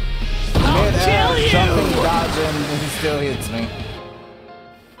hit me. kill you! Jumping, dodging, and he still hits me.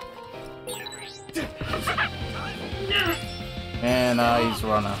 And he's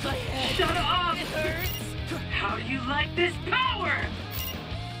running. Shut up! It hurts. How do you like this power?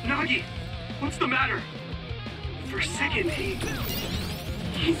 Nagi, what's the matter? For a second,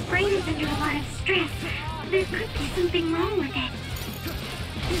 His brain is under a lot of stress. There could be something wrong with it.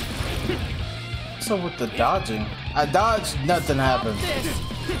 So with the dodging, I dodge, nothing happens.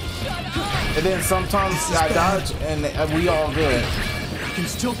 And then sometimes I dodge and we all good. I can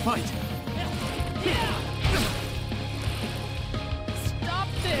still fight. Stop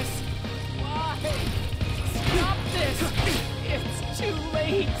this! Why? Stop this! It's too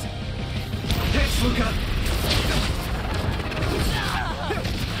late! Thanks, Luca.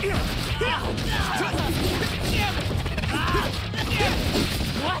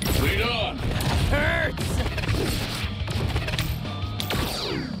 What? Lead on! Hurts!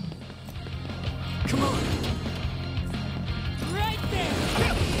 Come on. Right there!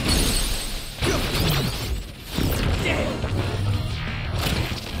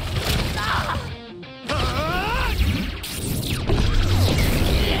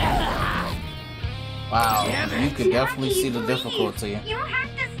 Wow, you could definitely see the difficulty. You have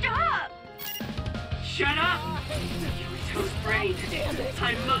to stop. shut up! Yuito's brain.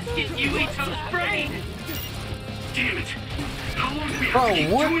 I must get Yuito's brain! Damn it! How long do we have to keep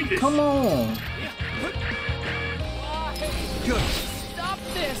Bro, doing what? this? Come on! Good. Stop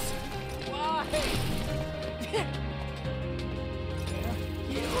this! Why? There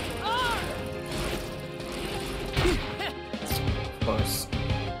you are! Of course.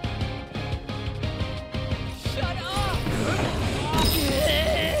 Shut up!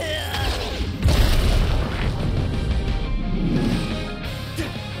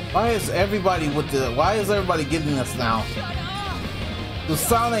 Why is everybody why is everybody getting this now? The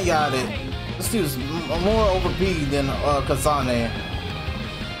Kasane got it. This dude's more OP than Kasane.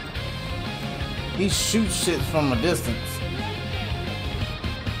 He shoots shit from a distance.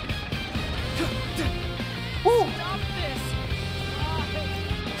 Woo!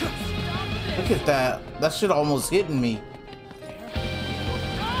 Look at that. That shit almost hitting me.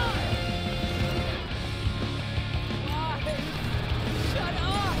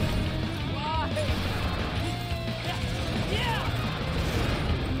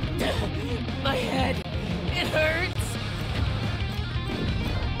 My head! It hurts!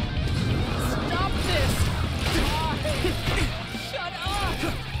 Stop this! Shut up!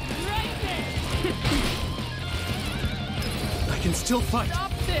 Right there! I can still fight.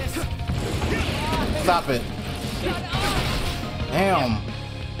 Stop this! Stop it. Shut up! Damn.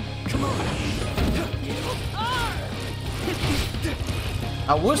 Come on.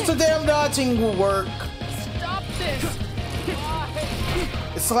 I wish the damn dodging would work. Stop this!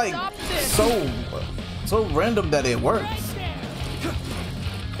 It's like so random that it works.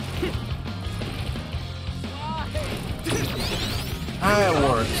 Ah, it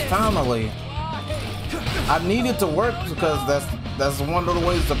works. Finally. I need it to work because that's one of the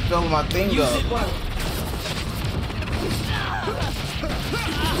ways to fill my thing up.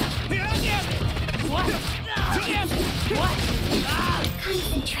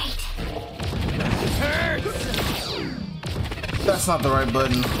 Concentrate. That's not the right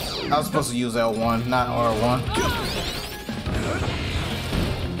button. I was supposed to use L1, not R1.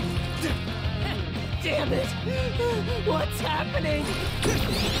 Damn it! What's happening?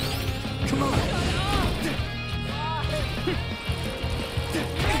 Come on.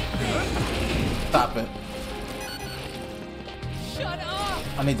 Stop it. Shut up!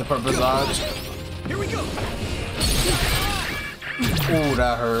 I need the purpose dodge. Here we go. Ooh,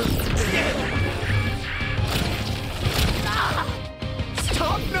 that hurt.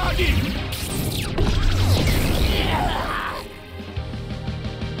 Stop knocking!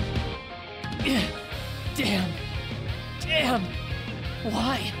 Damn!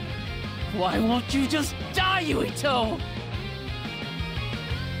 Why won't you just die, Yuito?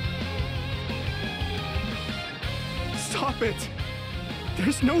 Stop it!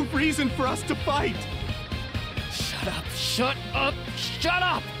 There's no reason for us to fight! Shut up! Shut up! Shut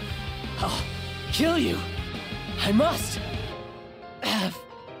up! I'll kill you! I must have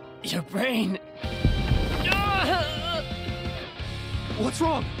your brain. What's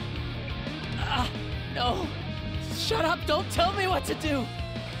wrong? No. Shut up! Don't tell me what to do!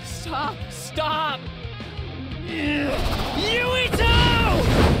 Stop! Stop! Yuito!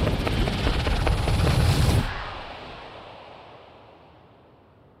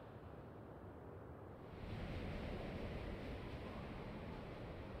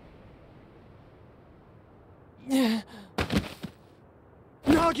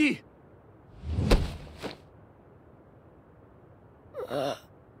 Nagi!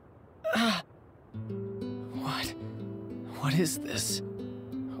 What is this?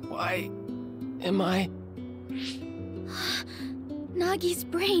 Why am I... Nagi's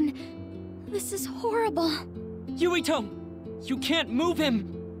brain. This is horrible. Yuito! You can't move him!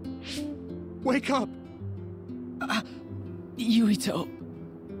 Wake up! Yuito...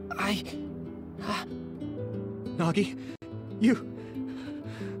 Nagi,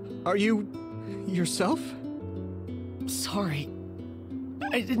 Are you... yourself? Sorry.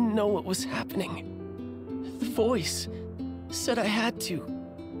 I didn't know what was happening. The voice said I had to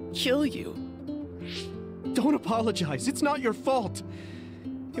kill you. Don't apologize. It's not your fault.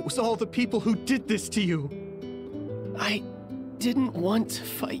 It was all the people who did this to you. I didn't want to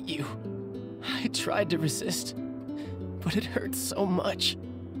fight you. I tried to resist, but it hurt so much.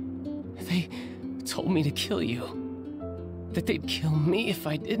 They told me to kill you. That they'd kill me if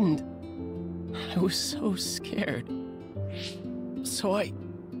I didn't. I was so scared. So I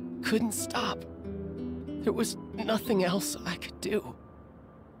couldn't stop. There was nothing else I could do.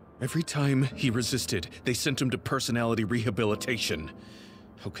 Every time he resisted, they sent him to personality rehabilitation.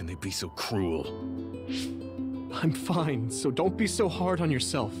 How can they be so cruel? I'm fine, so don't be so hard on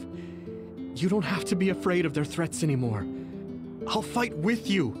yourself. You don't have to be afraid of their threats anymore. I'll fight with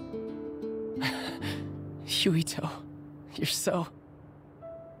you. Yuito, you're so...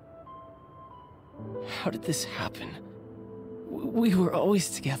 How did this happen? We were always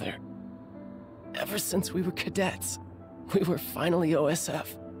together. Ever since we were cadets. We were finally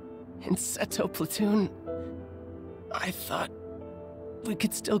OSF. In Seto Platoon, I thought we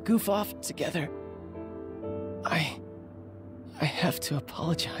could still goof off together. I have to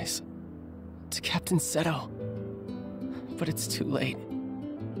apologize to Captain Seto, but it's too late.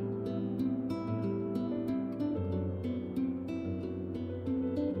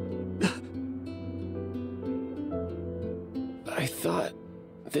 I thought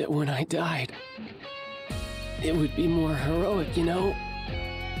that when I died, it would be more heroic, you know?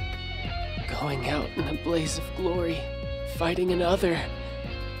 Going out in a blaze of glory, fighting another.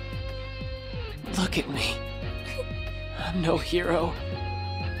 Look at me. I'm no hero.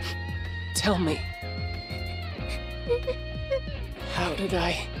 Tell me. How did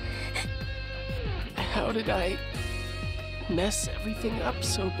I mess everything up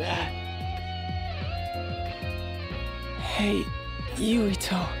so bad? Hey,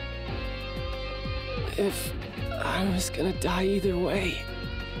 Yuito. If I was gonna die either way,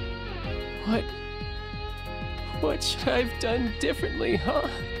 what should I have done differently, huh?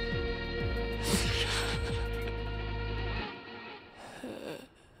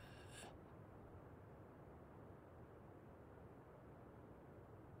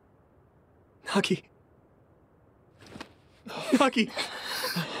 Nagi. Nagi.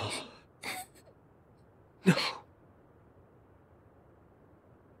 No.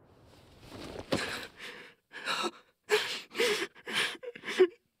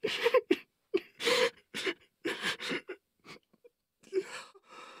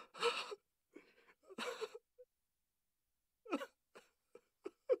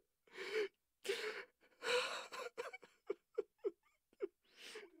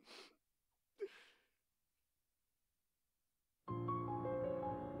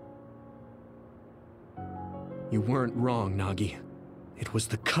 You weren't wrong, Nagi. It was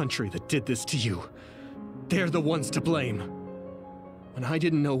the country that did this to you. They're the ones to blame. When I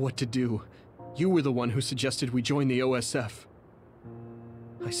didn't know what to do, you were the one who suggested we join the OSF.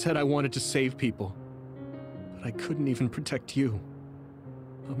 I said I wanted to save people, but I couldn't even protect you.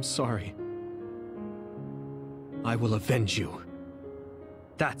 I'm sorry. I will avenge you.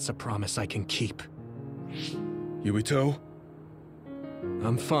 That's a promise I can keep. Yuito?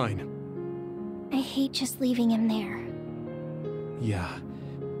 I'm fine. I hate just leaving him there. Yeah.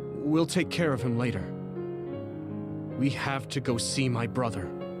 We'll take care of him later. We have to go see my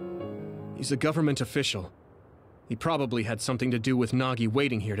brother. He's a government official. He probably had something to do with Nagi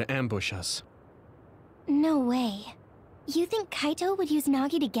waiting here to ambush us. No way. You think Kaito would use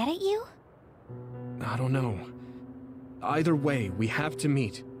Nagi to get at you? I don't know. Either way, we have to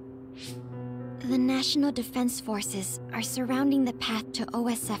meet. The National Defense Forces are surrounding the path to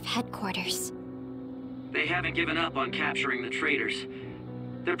OSF headquarters. They haven't given up on capturing the traitors.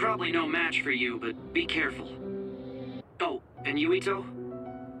 They're probably no match for you, but be careful. Oh, and Yuito?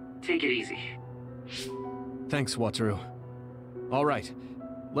 Take it easy. Thanks, Wataru. All right,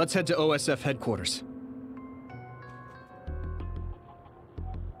 let's head to OSF headquarters.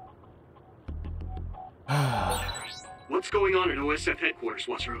 What's going on at OSF headquarters,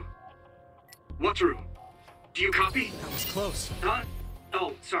 Wataru? Wataru, do you copy? That was close. Huh?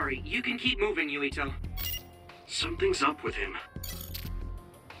 Oh, sorry. You can keep moving, Yuito. Something's up with him.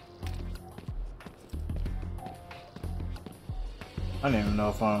 I don't even know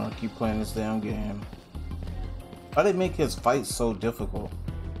if I want to keep playing this damn game. Why they make his fight so difficult?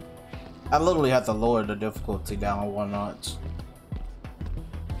 I literally have to lower the difficulty down 1 notch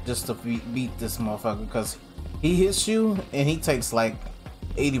just to beat this motherfucker, because he hits you and he takes like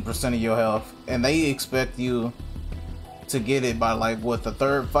 80% of your health, and they expect you to get it by like what, the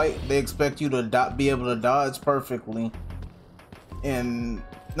 3rd fight. They expect you to be able to dodge perfectly, and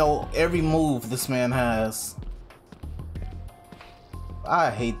no, every move this man has. I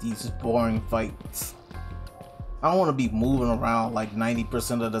hate these boring fights. I don't want to be moving around like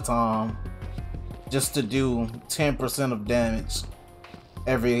 90% of the time just to do 10% of damage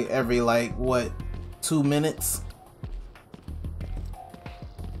every like what, 2 minutes.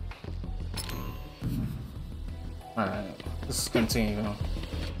 Alright, let's continue.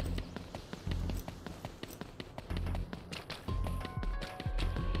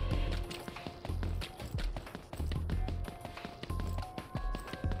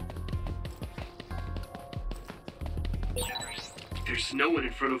 There's no one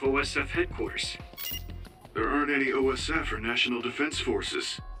in front of OSF headquarters. There aren't any OSF or National Defense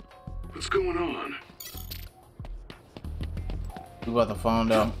Forces. What's going on? We about to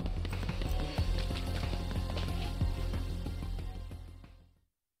find out.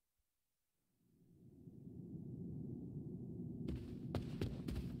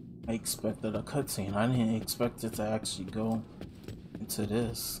 I expected a cutscene. I didn't expect it to actually go into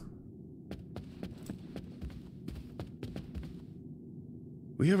this.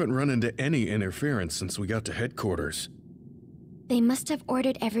 We haven't run into any interference since we got to headquarters. They must have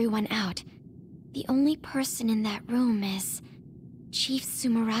ordered everyone out. The only person in that room is Chief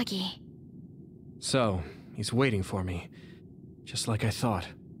Sumeragi. So, he's waiting for me, just like I thought.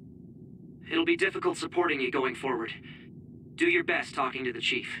 It'll be difficult supporting you going forward. Do your best talking to the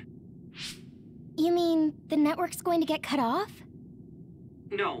chief. You mean the network's going to get cut off?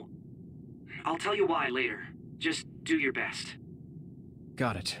 No. I'll tell you why later. Just do your best.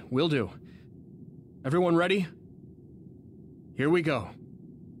 Got it. Will do. Everyone ready? Here we go.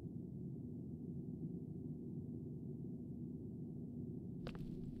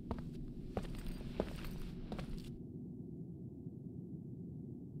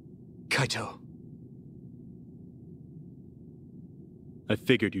 Kaito. I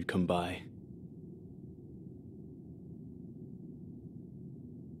figured you'd come by.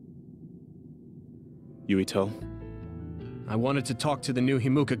 Yuito? I wanted to talk to the new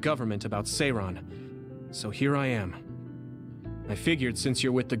Himuka government about Seiran, so here I am. I figured since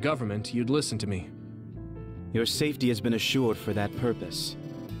you're with the government, you'd listen to me. Your safety has been assured for that purpose.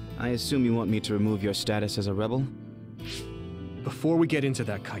 I assume you want me to remove your status as a rebel? Before we get into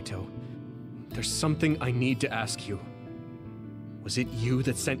that, Kaito, there's something I need to ask you. Was it you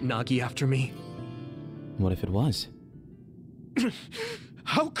that sent Nagi after me? What if it was?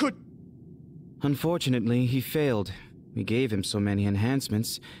 How could... Unfortunately, he failed. We gave him so many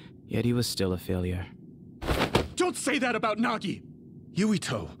enhancements, yet he was still a failure. Don't say that about Nagi!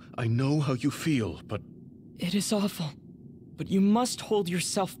 Yuito, I know how you feel, but... It is awful, but you must hold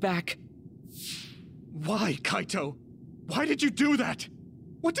yourself back. Why, Kaito? Why did you do that?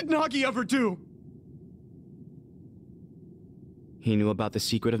 What did Nagi ever do? He knew about the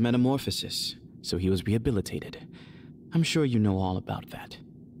secret of metamorphosis, so he was rehabilitated. I'm sure you know all about that.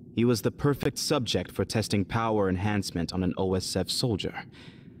 He was the perfect subject for testing power enhancement on an OSF soldier.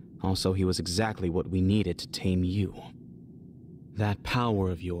 Also, he was exactly what we needed to tame you. That power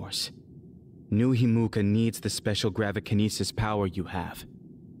of yours. New Himuka needs the special gravikinesis power you have.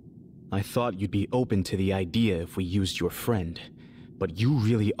 I thought you'd be open to the idea if we used your friend, but you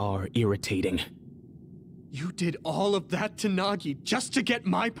really are irritating. You did all of that to Nagi just to get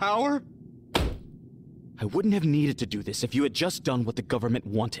my power? I wouldn't have needed to do this if you had just done what the government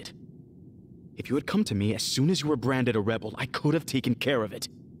wanted. If you had come to me as soon as you were branded a rebel, I could have taken care of it.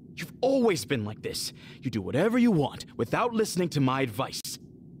 You've always been like this. You do whatever you want without listening to my advice.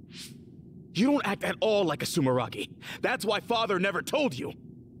 You don't act at all like a Sumeragi. That's why Father never told you.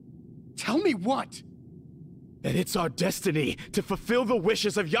 Tell me what? That it's our destiny to fulfill the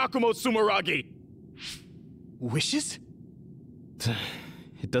wishes of Yakumo Sumeragi. Wishes?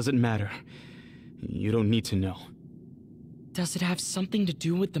 It doesn't matter. You don't need to know. Does it have something to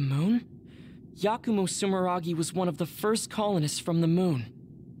do with the moon? Yakumo Sumeragi was one of the first colonists from the moon.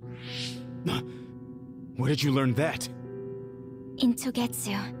 Where did you learn that? In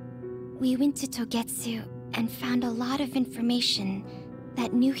Togetsu. We went to Togetsu and found a lot of information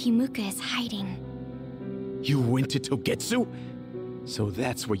that New Himuka is hiding. You went to Togetsu? So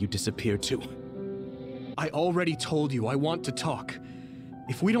that's where you disappeared to. I already told you I want to talk.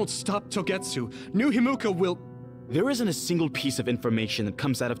 If we don't stop Togetsu, New Himuka will... There isn't a single piece of information that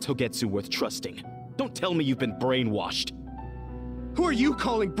comes out of Togetsu worth trusting. Don't tell me you've been brainwashed. Who are you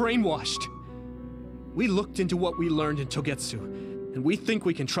calling brainwashed? We looked into what we learned in Togetsu, and we think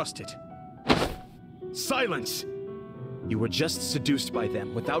we can trust it. Silence! You were just seduced by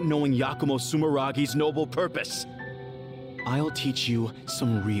them without knowing Yakumo Sumeragi's noble purpose. I'll teach you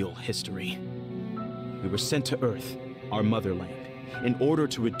some real history. We were sent to Earth, our motherland, in order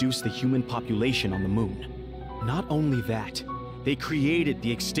to reduce the human population on the moon. Not only that, they created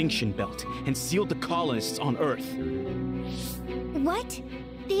the extinction belt and sealed the colonists on Earth. What?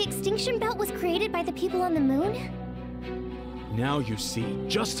 The extinction belt was created by the people on the moon? Now you see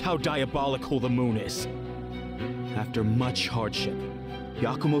just how diabolical the moon is. After much hardship,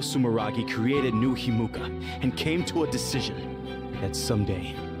 Yakumo Sumeragi created New Himuka and came to a decision that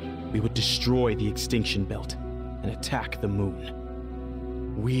someday we would destroy the extinction belt and attack the moon.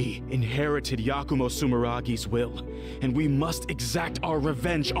 We inherited Yakumo Sumeragi's will, and we must exact our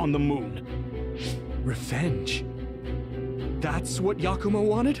revenge on the moon. Revenge? That's what Yakumo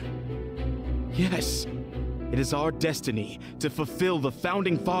wanted? Yes. It is our destiny to fulfill the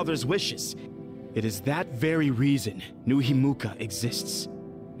Founding Father's wishes. It is that very reason New Himuka exists.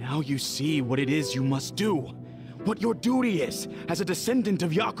 Now you see what it is you must do. What your duty is as a descendant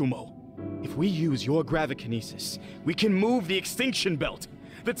of Yakumo. If we use your gravikinesis, we can move the extinction belt.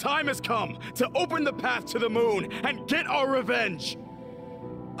 The time has come to open the path to the moon and get our revenge!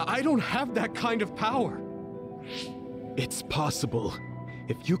 I don't have that kind of power. It's possible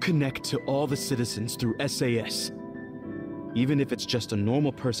if you connect to all the citizens through SAS. Even if it's just a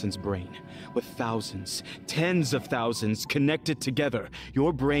normal person's brain, with thousands, tens of thousands connected together,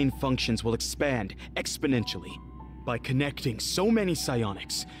 your brain functions will expand exponentially. By connecting so many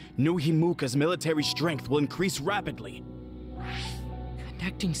psionics, New Himuka's military strength will increase rapidly.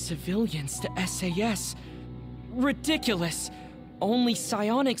 Connecting civilians to SAS? Ridiculous! Only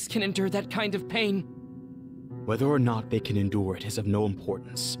psionics can endure that kind of pain. Whether or not they can endure it is of no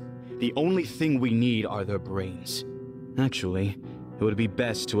importance. The only thing we need are their brains. Actually, it would be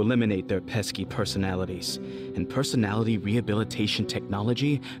best to eliminate their pesky personalities, and personality rehabilitation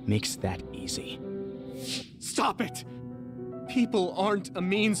technology makes that easy. Stop it! People aren't a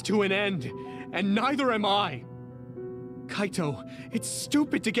means to an end, and neither am I. Kaito, it's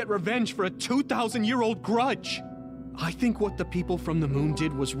stupid to get revenge for a 2,000-year-old grudge. I think what the people from the moon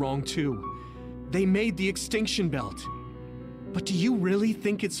did was wrong too. They made the extinction belt. But do you really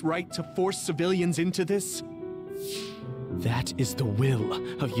think it's right to force civilians into this? That is the will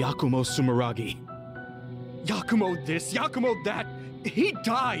of Yakumo Sumeragi. Yakumo this, Yakumo that. He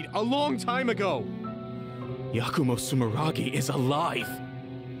died a long time ago. Yakumo Sumeragi is alive.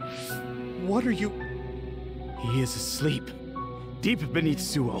 What are you... He is asleep, deep beneath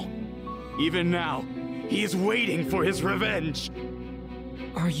Suo. Even now, he is waiting for his revenge.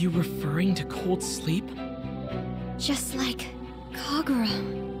 Are you referring to cold sleep? Just like Kagura.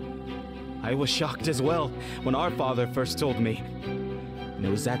 I was shocked as well when our father first told me. And it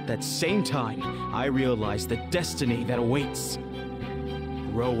was at that same time I realized the destiny that awaits.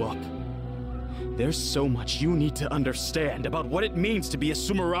 Grow up. There's so much you need to understand about what it means to be a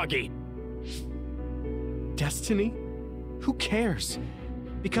Sumeragi. Destiny? Who cares?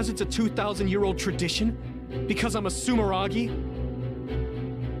 Because it's a 2,000-year-old tradition? Because I'm a Sumeragi?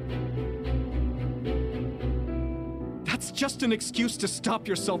 That's just an excuse to stop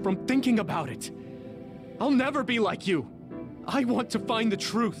yourself from thinking about it. I'll never be like you. I want to find the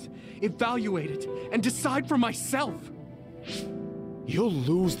truth, evaluate it, and decide for myself. You'll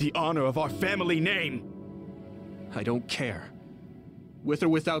lose the honor of our family name. I don't care. With or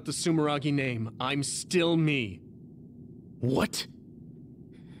without the Sumeragi name, I'm still me. What?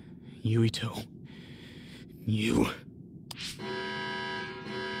 Yuito. You...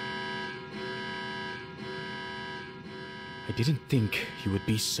 I didn't think you would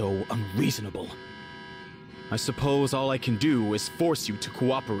be so unreasonable. I suppose all I can do is force you to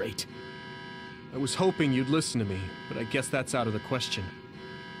cooperate. I was hoping you'd listen to me, but I guess that's out of the question.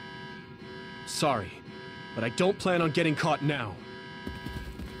 Sorry, but I don't plan on getting caught now.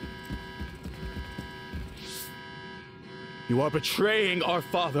 You are betraying our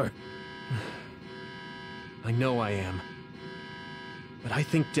father. I know I am. But I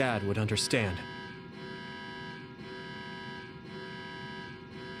think Dad would understand.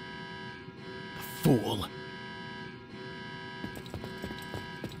 Fool.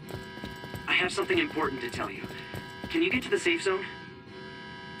 I have something important to tell you. Can you get to the safe zone?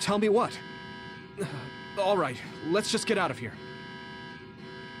 Tell me what? All right, let's just get out of here.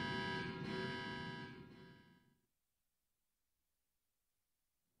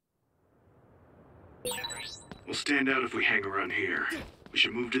 We'll stand out if we hang around here. We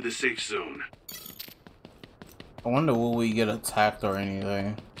should move to the safe zone. I wonder will we get attacked or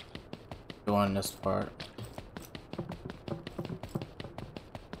anything during this part.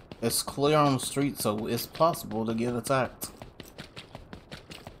 It's clear on the street, so it's possible to get attacked.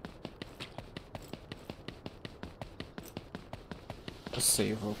 Let's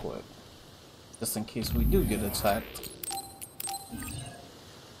save real quick, just in case we do get attacked.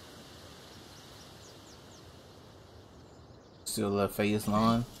 Still at phase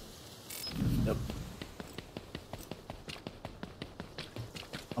 9. Yep.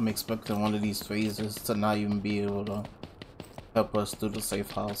 I'm expecting one of these phases to not even be able to help us through the safe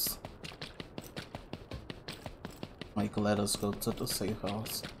house. Like, let us go to the safe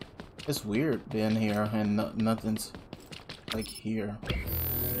house. It's weird being here and nothing's like here.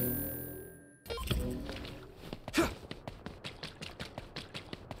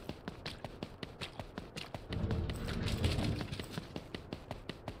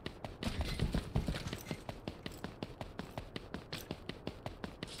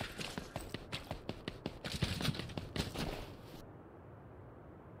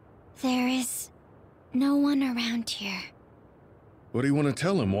 There is no one around here. What do you want to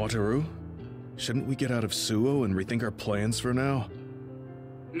tell him, Wataru? Shouldn't we get out of Suo and rethink our plans for now?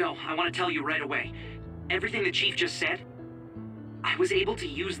 No, I want to tell you right away. Everything the Chief just said, I was able to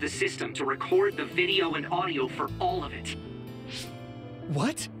use the system to record the video and audio for all of it.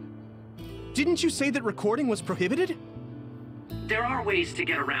 What? Didn't you say that recording was prohibited? There are ways to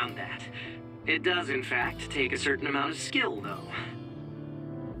get around that. It does, in fact, take a certain amount of skill, though.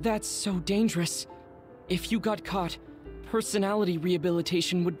 That's so dangerous. If you got caught, personality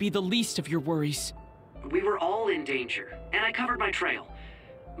rehabilitation would be the least of your worries. We were all in danger, and I covered my trail.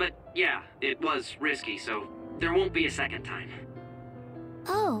 But yeah, it was risky, so there won't be a second time.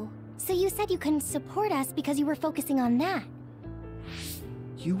 Oh, so you said you couldn't support us because you were focusing on that.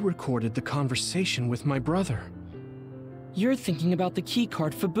 You recorded the conversation with my brother. You're thinking about the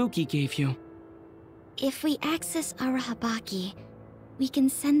keycard Fubuki gave you. If we access Arahabaki, we can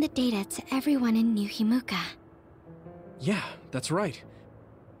send the data to everyone in New Himuka. Yeah, that's right.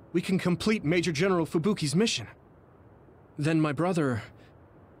 We can complete Major General Fubuki's mission. Then my brother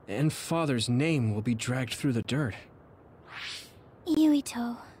and father's name will be dragged through the dirt.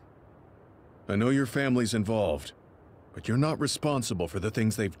 Yuito. I know your family's involved, but you're not responsible for the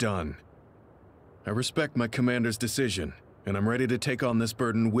things they've done. I respect my commander's decision, and I'm ready to take on this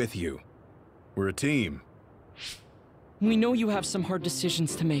burden with you. We're a team. We know you have some hard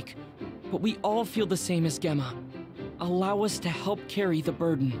decisions to make, but we all feel the same as Gemma. Allow us to help carry the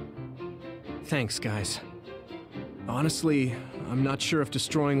burden. Thanks, guys. Honestly, I'm not sure if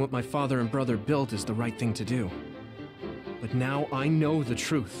destroying what my father and brother built is the right thing to do. But now I know the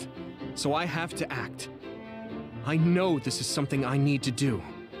truth, so I have to act. I know this is something I need to do.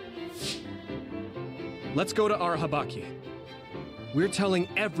 Let's go to Arahabaki. We're telling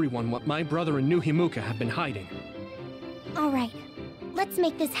everyone what my brother and New Himuka have been hiding. All right, let's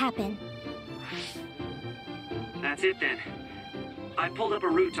make this happen. That's it then. I pulled up a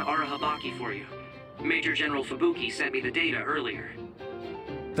route to Arahabaki for you. Major General Fubuki sent me the data earlier.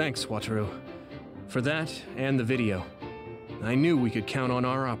 Thanks, Wataru. For that, and the video. I knew we could count on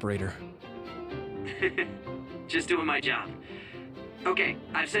our operator. Just doing my job. Okay,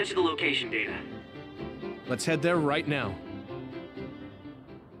 I've sent you the location data. Let's head there right now.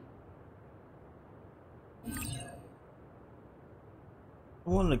 I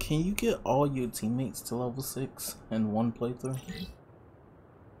wonder, can you get all your teammates to level 6 in one playthrough?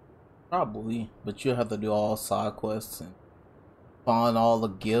 Probably, but you have to do all side quests and find all the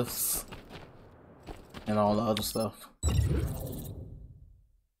gifts and all the other stuff.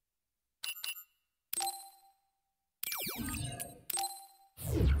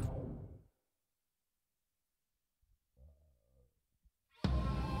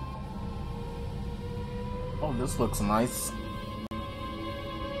 Oh, this looks nice.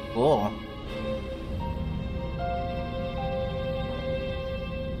 Cool.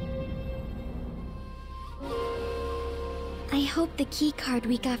 I hope the keycard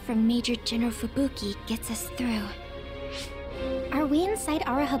we got from Major General Fubuki gets us through. Are we inside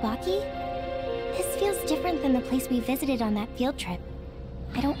Arahabaki? This feels different than the place we visited on that field trip.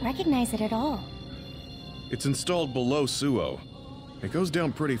 I don't recognize it at all. It's installed below Suo. It goes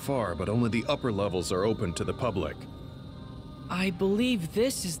down pretty far, but only the upper levels are open to the public. I believe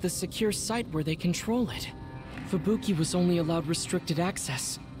this is the secure site where they control it. Fubuki was only allowed restricted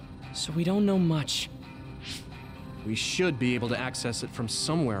access, so we don't know much. We should be able to access it from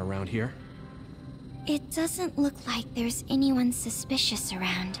somewhere around here. It doesn't look like there's anyone suspicious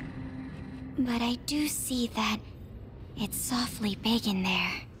around. But I do see that it's softly big in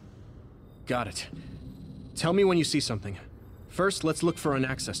there. Got it. Tell me when you see something. First, let's look for an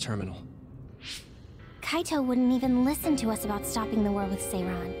access terminal. Kaito wouldn't even listen to us about stopping the war with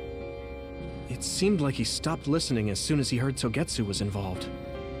Seiran. It seemed like he stopped listening as soon as he heard Togetsu was involved.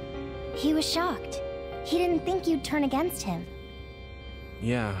 He was shocked. He didn't think you'd turn against him.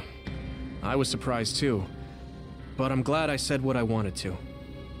 Yeah, I was surprised too. But I'm glad I said what I wanted to.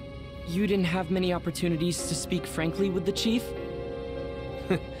 You didn't have many opportunities to speak frankly with the chief?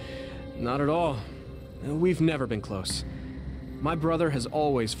 Not at all. We've never been close. My brother has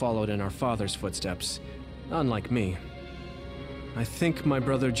always followed in our father's footsteps, unlike me. I think my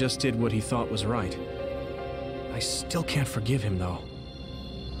brother just did what he thought was right. I still can't forgive him, though.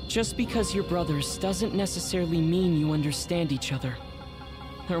 Just because you're brothers doesn't necessarily mean you understand each other.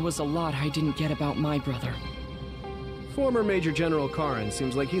 There was a lot I didn't get about my brother. Former Major General Karin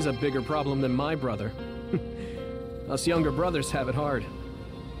seems like he's a bigger problem than my brother. Us younger brothers have it hard.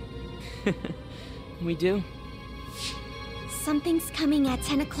 We do? Something's coming at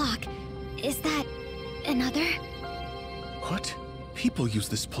 10 o'clock. Is that another? What? People use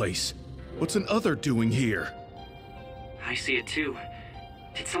this place. What's an other doing here? I see it too.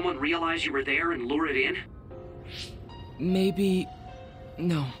 Did someone realize you were there and lure it in? Maybe...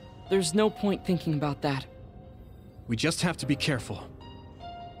 No. There's no point thinking about that. We just have to be careful.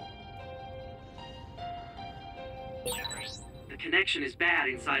 The connection is bad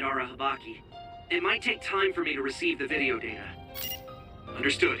inside Arahabaki. It might take time for me to receive the video data.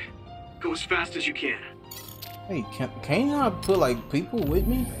 Understood. Go as fast as you can. Hey, can you not put like people with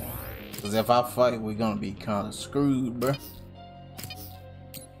me? Cause if I fight, we're gonna be kind of screwed, bruh.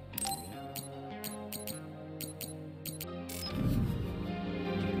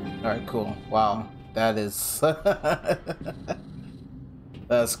 Alright, cool. Wow, that is...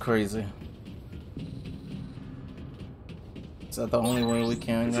 That's crazy. Is that the only way we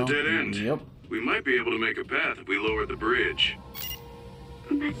can It's go? a dead end. Yep. We might be able to make a path if we lower the bridge.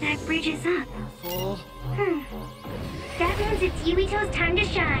 But that bridge is up. Full. That means it's Yuito's time to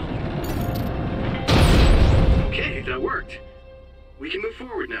shine. Okay, that worked. We can move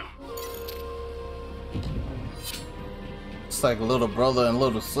forward now. It's like little brother and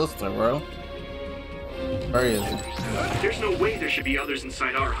little sister, bro. Where is it? There's no way there should be others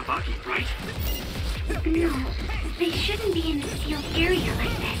inside our Habaki, right? No, they shouldn't be in a sealed area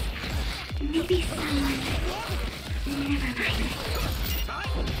like this. Maybe someone... Never mind.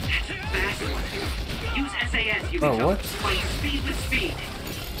 Fast one. Use SAS, Yuito. Oh, what? Fight speed with speed.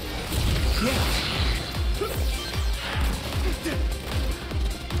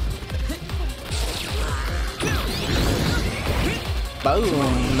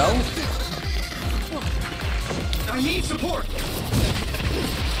 Boom, no. I need support.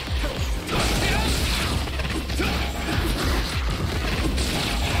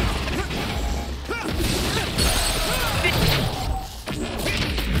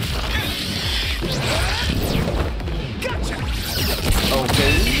 Gotcha.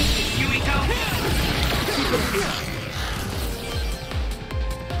 Okay. Yuito.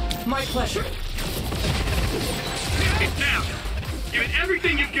 My pleasure. It's down. Give it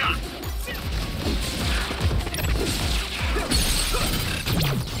everything you've got.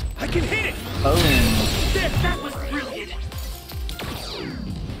 I can hit it. Boom. That was brilliant.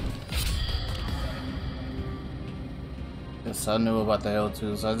 Yes, I knew about the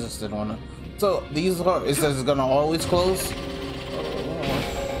L2s. I just didn't want to. So these are. It says it's gonna always close.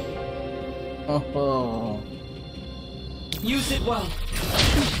 Oh. Use it well.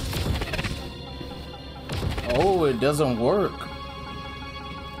 Oh, it doesn't work.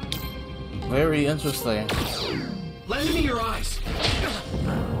 Very interesting. Lend me your eyes.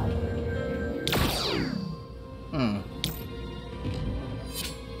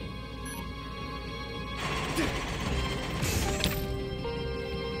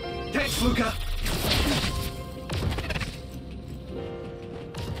 Thanks, Luca.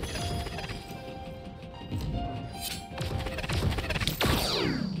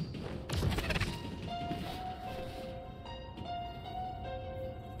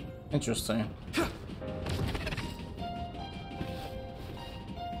 Interesting. I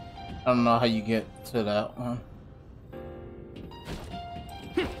don't know how you get to that one.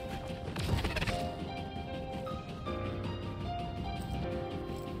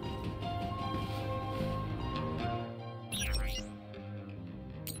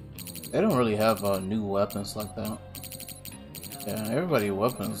 They don't really have new weapons like that. Yeah, everybody's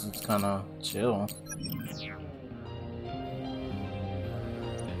weapons, it's kind of chill.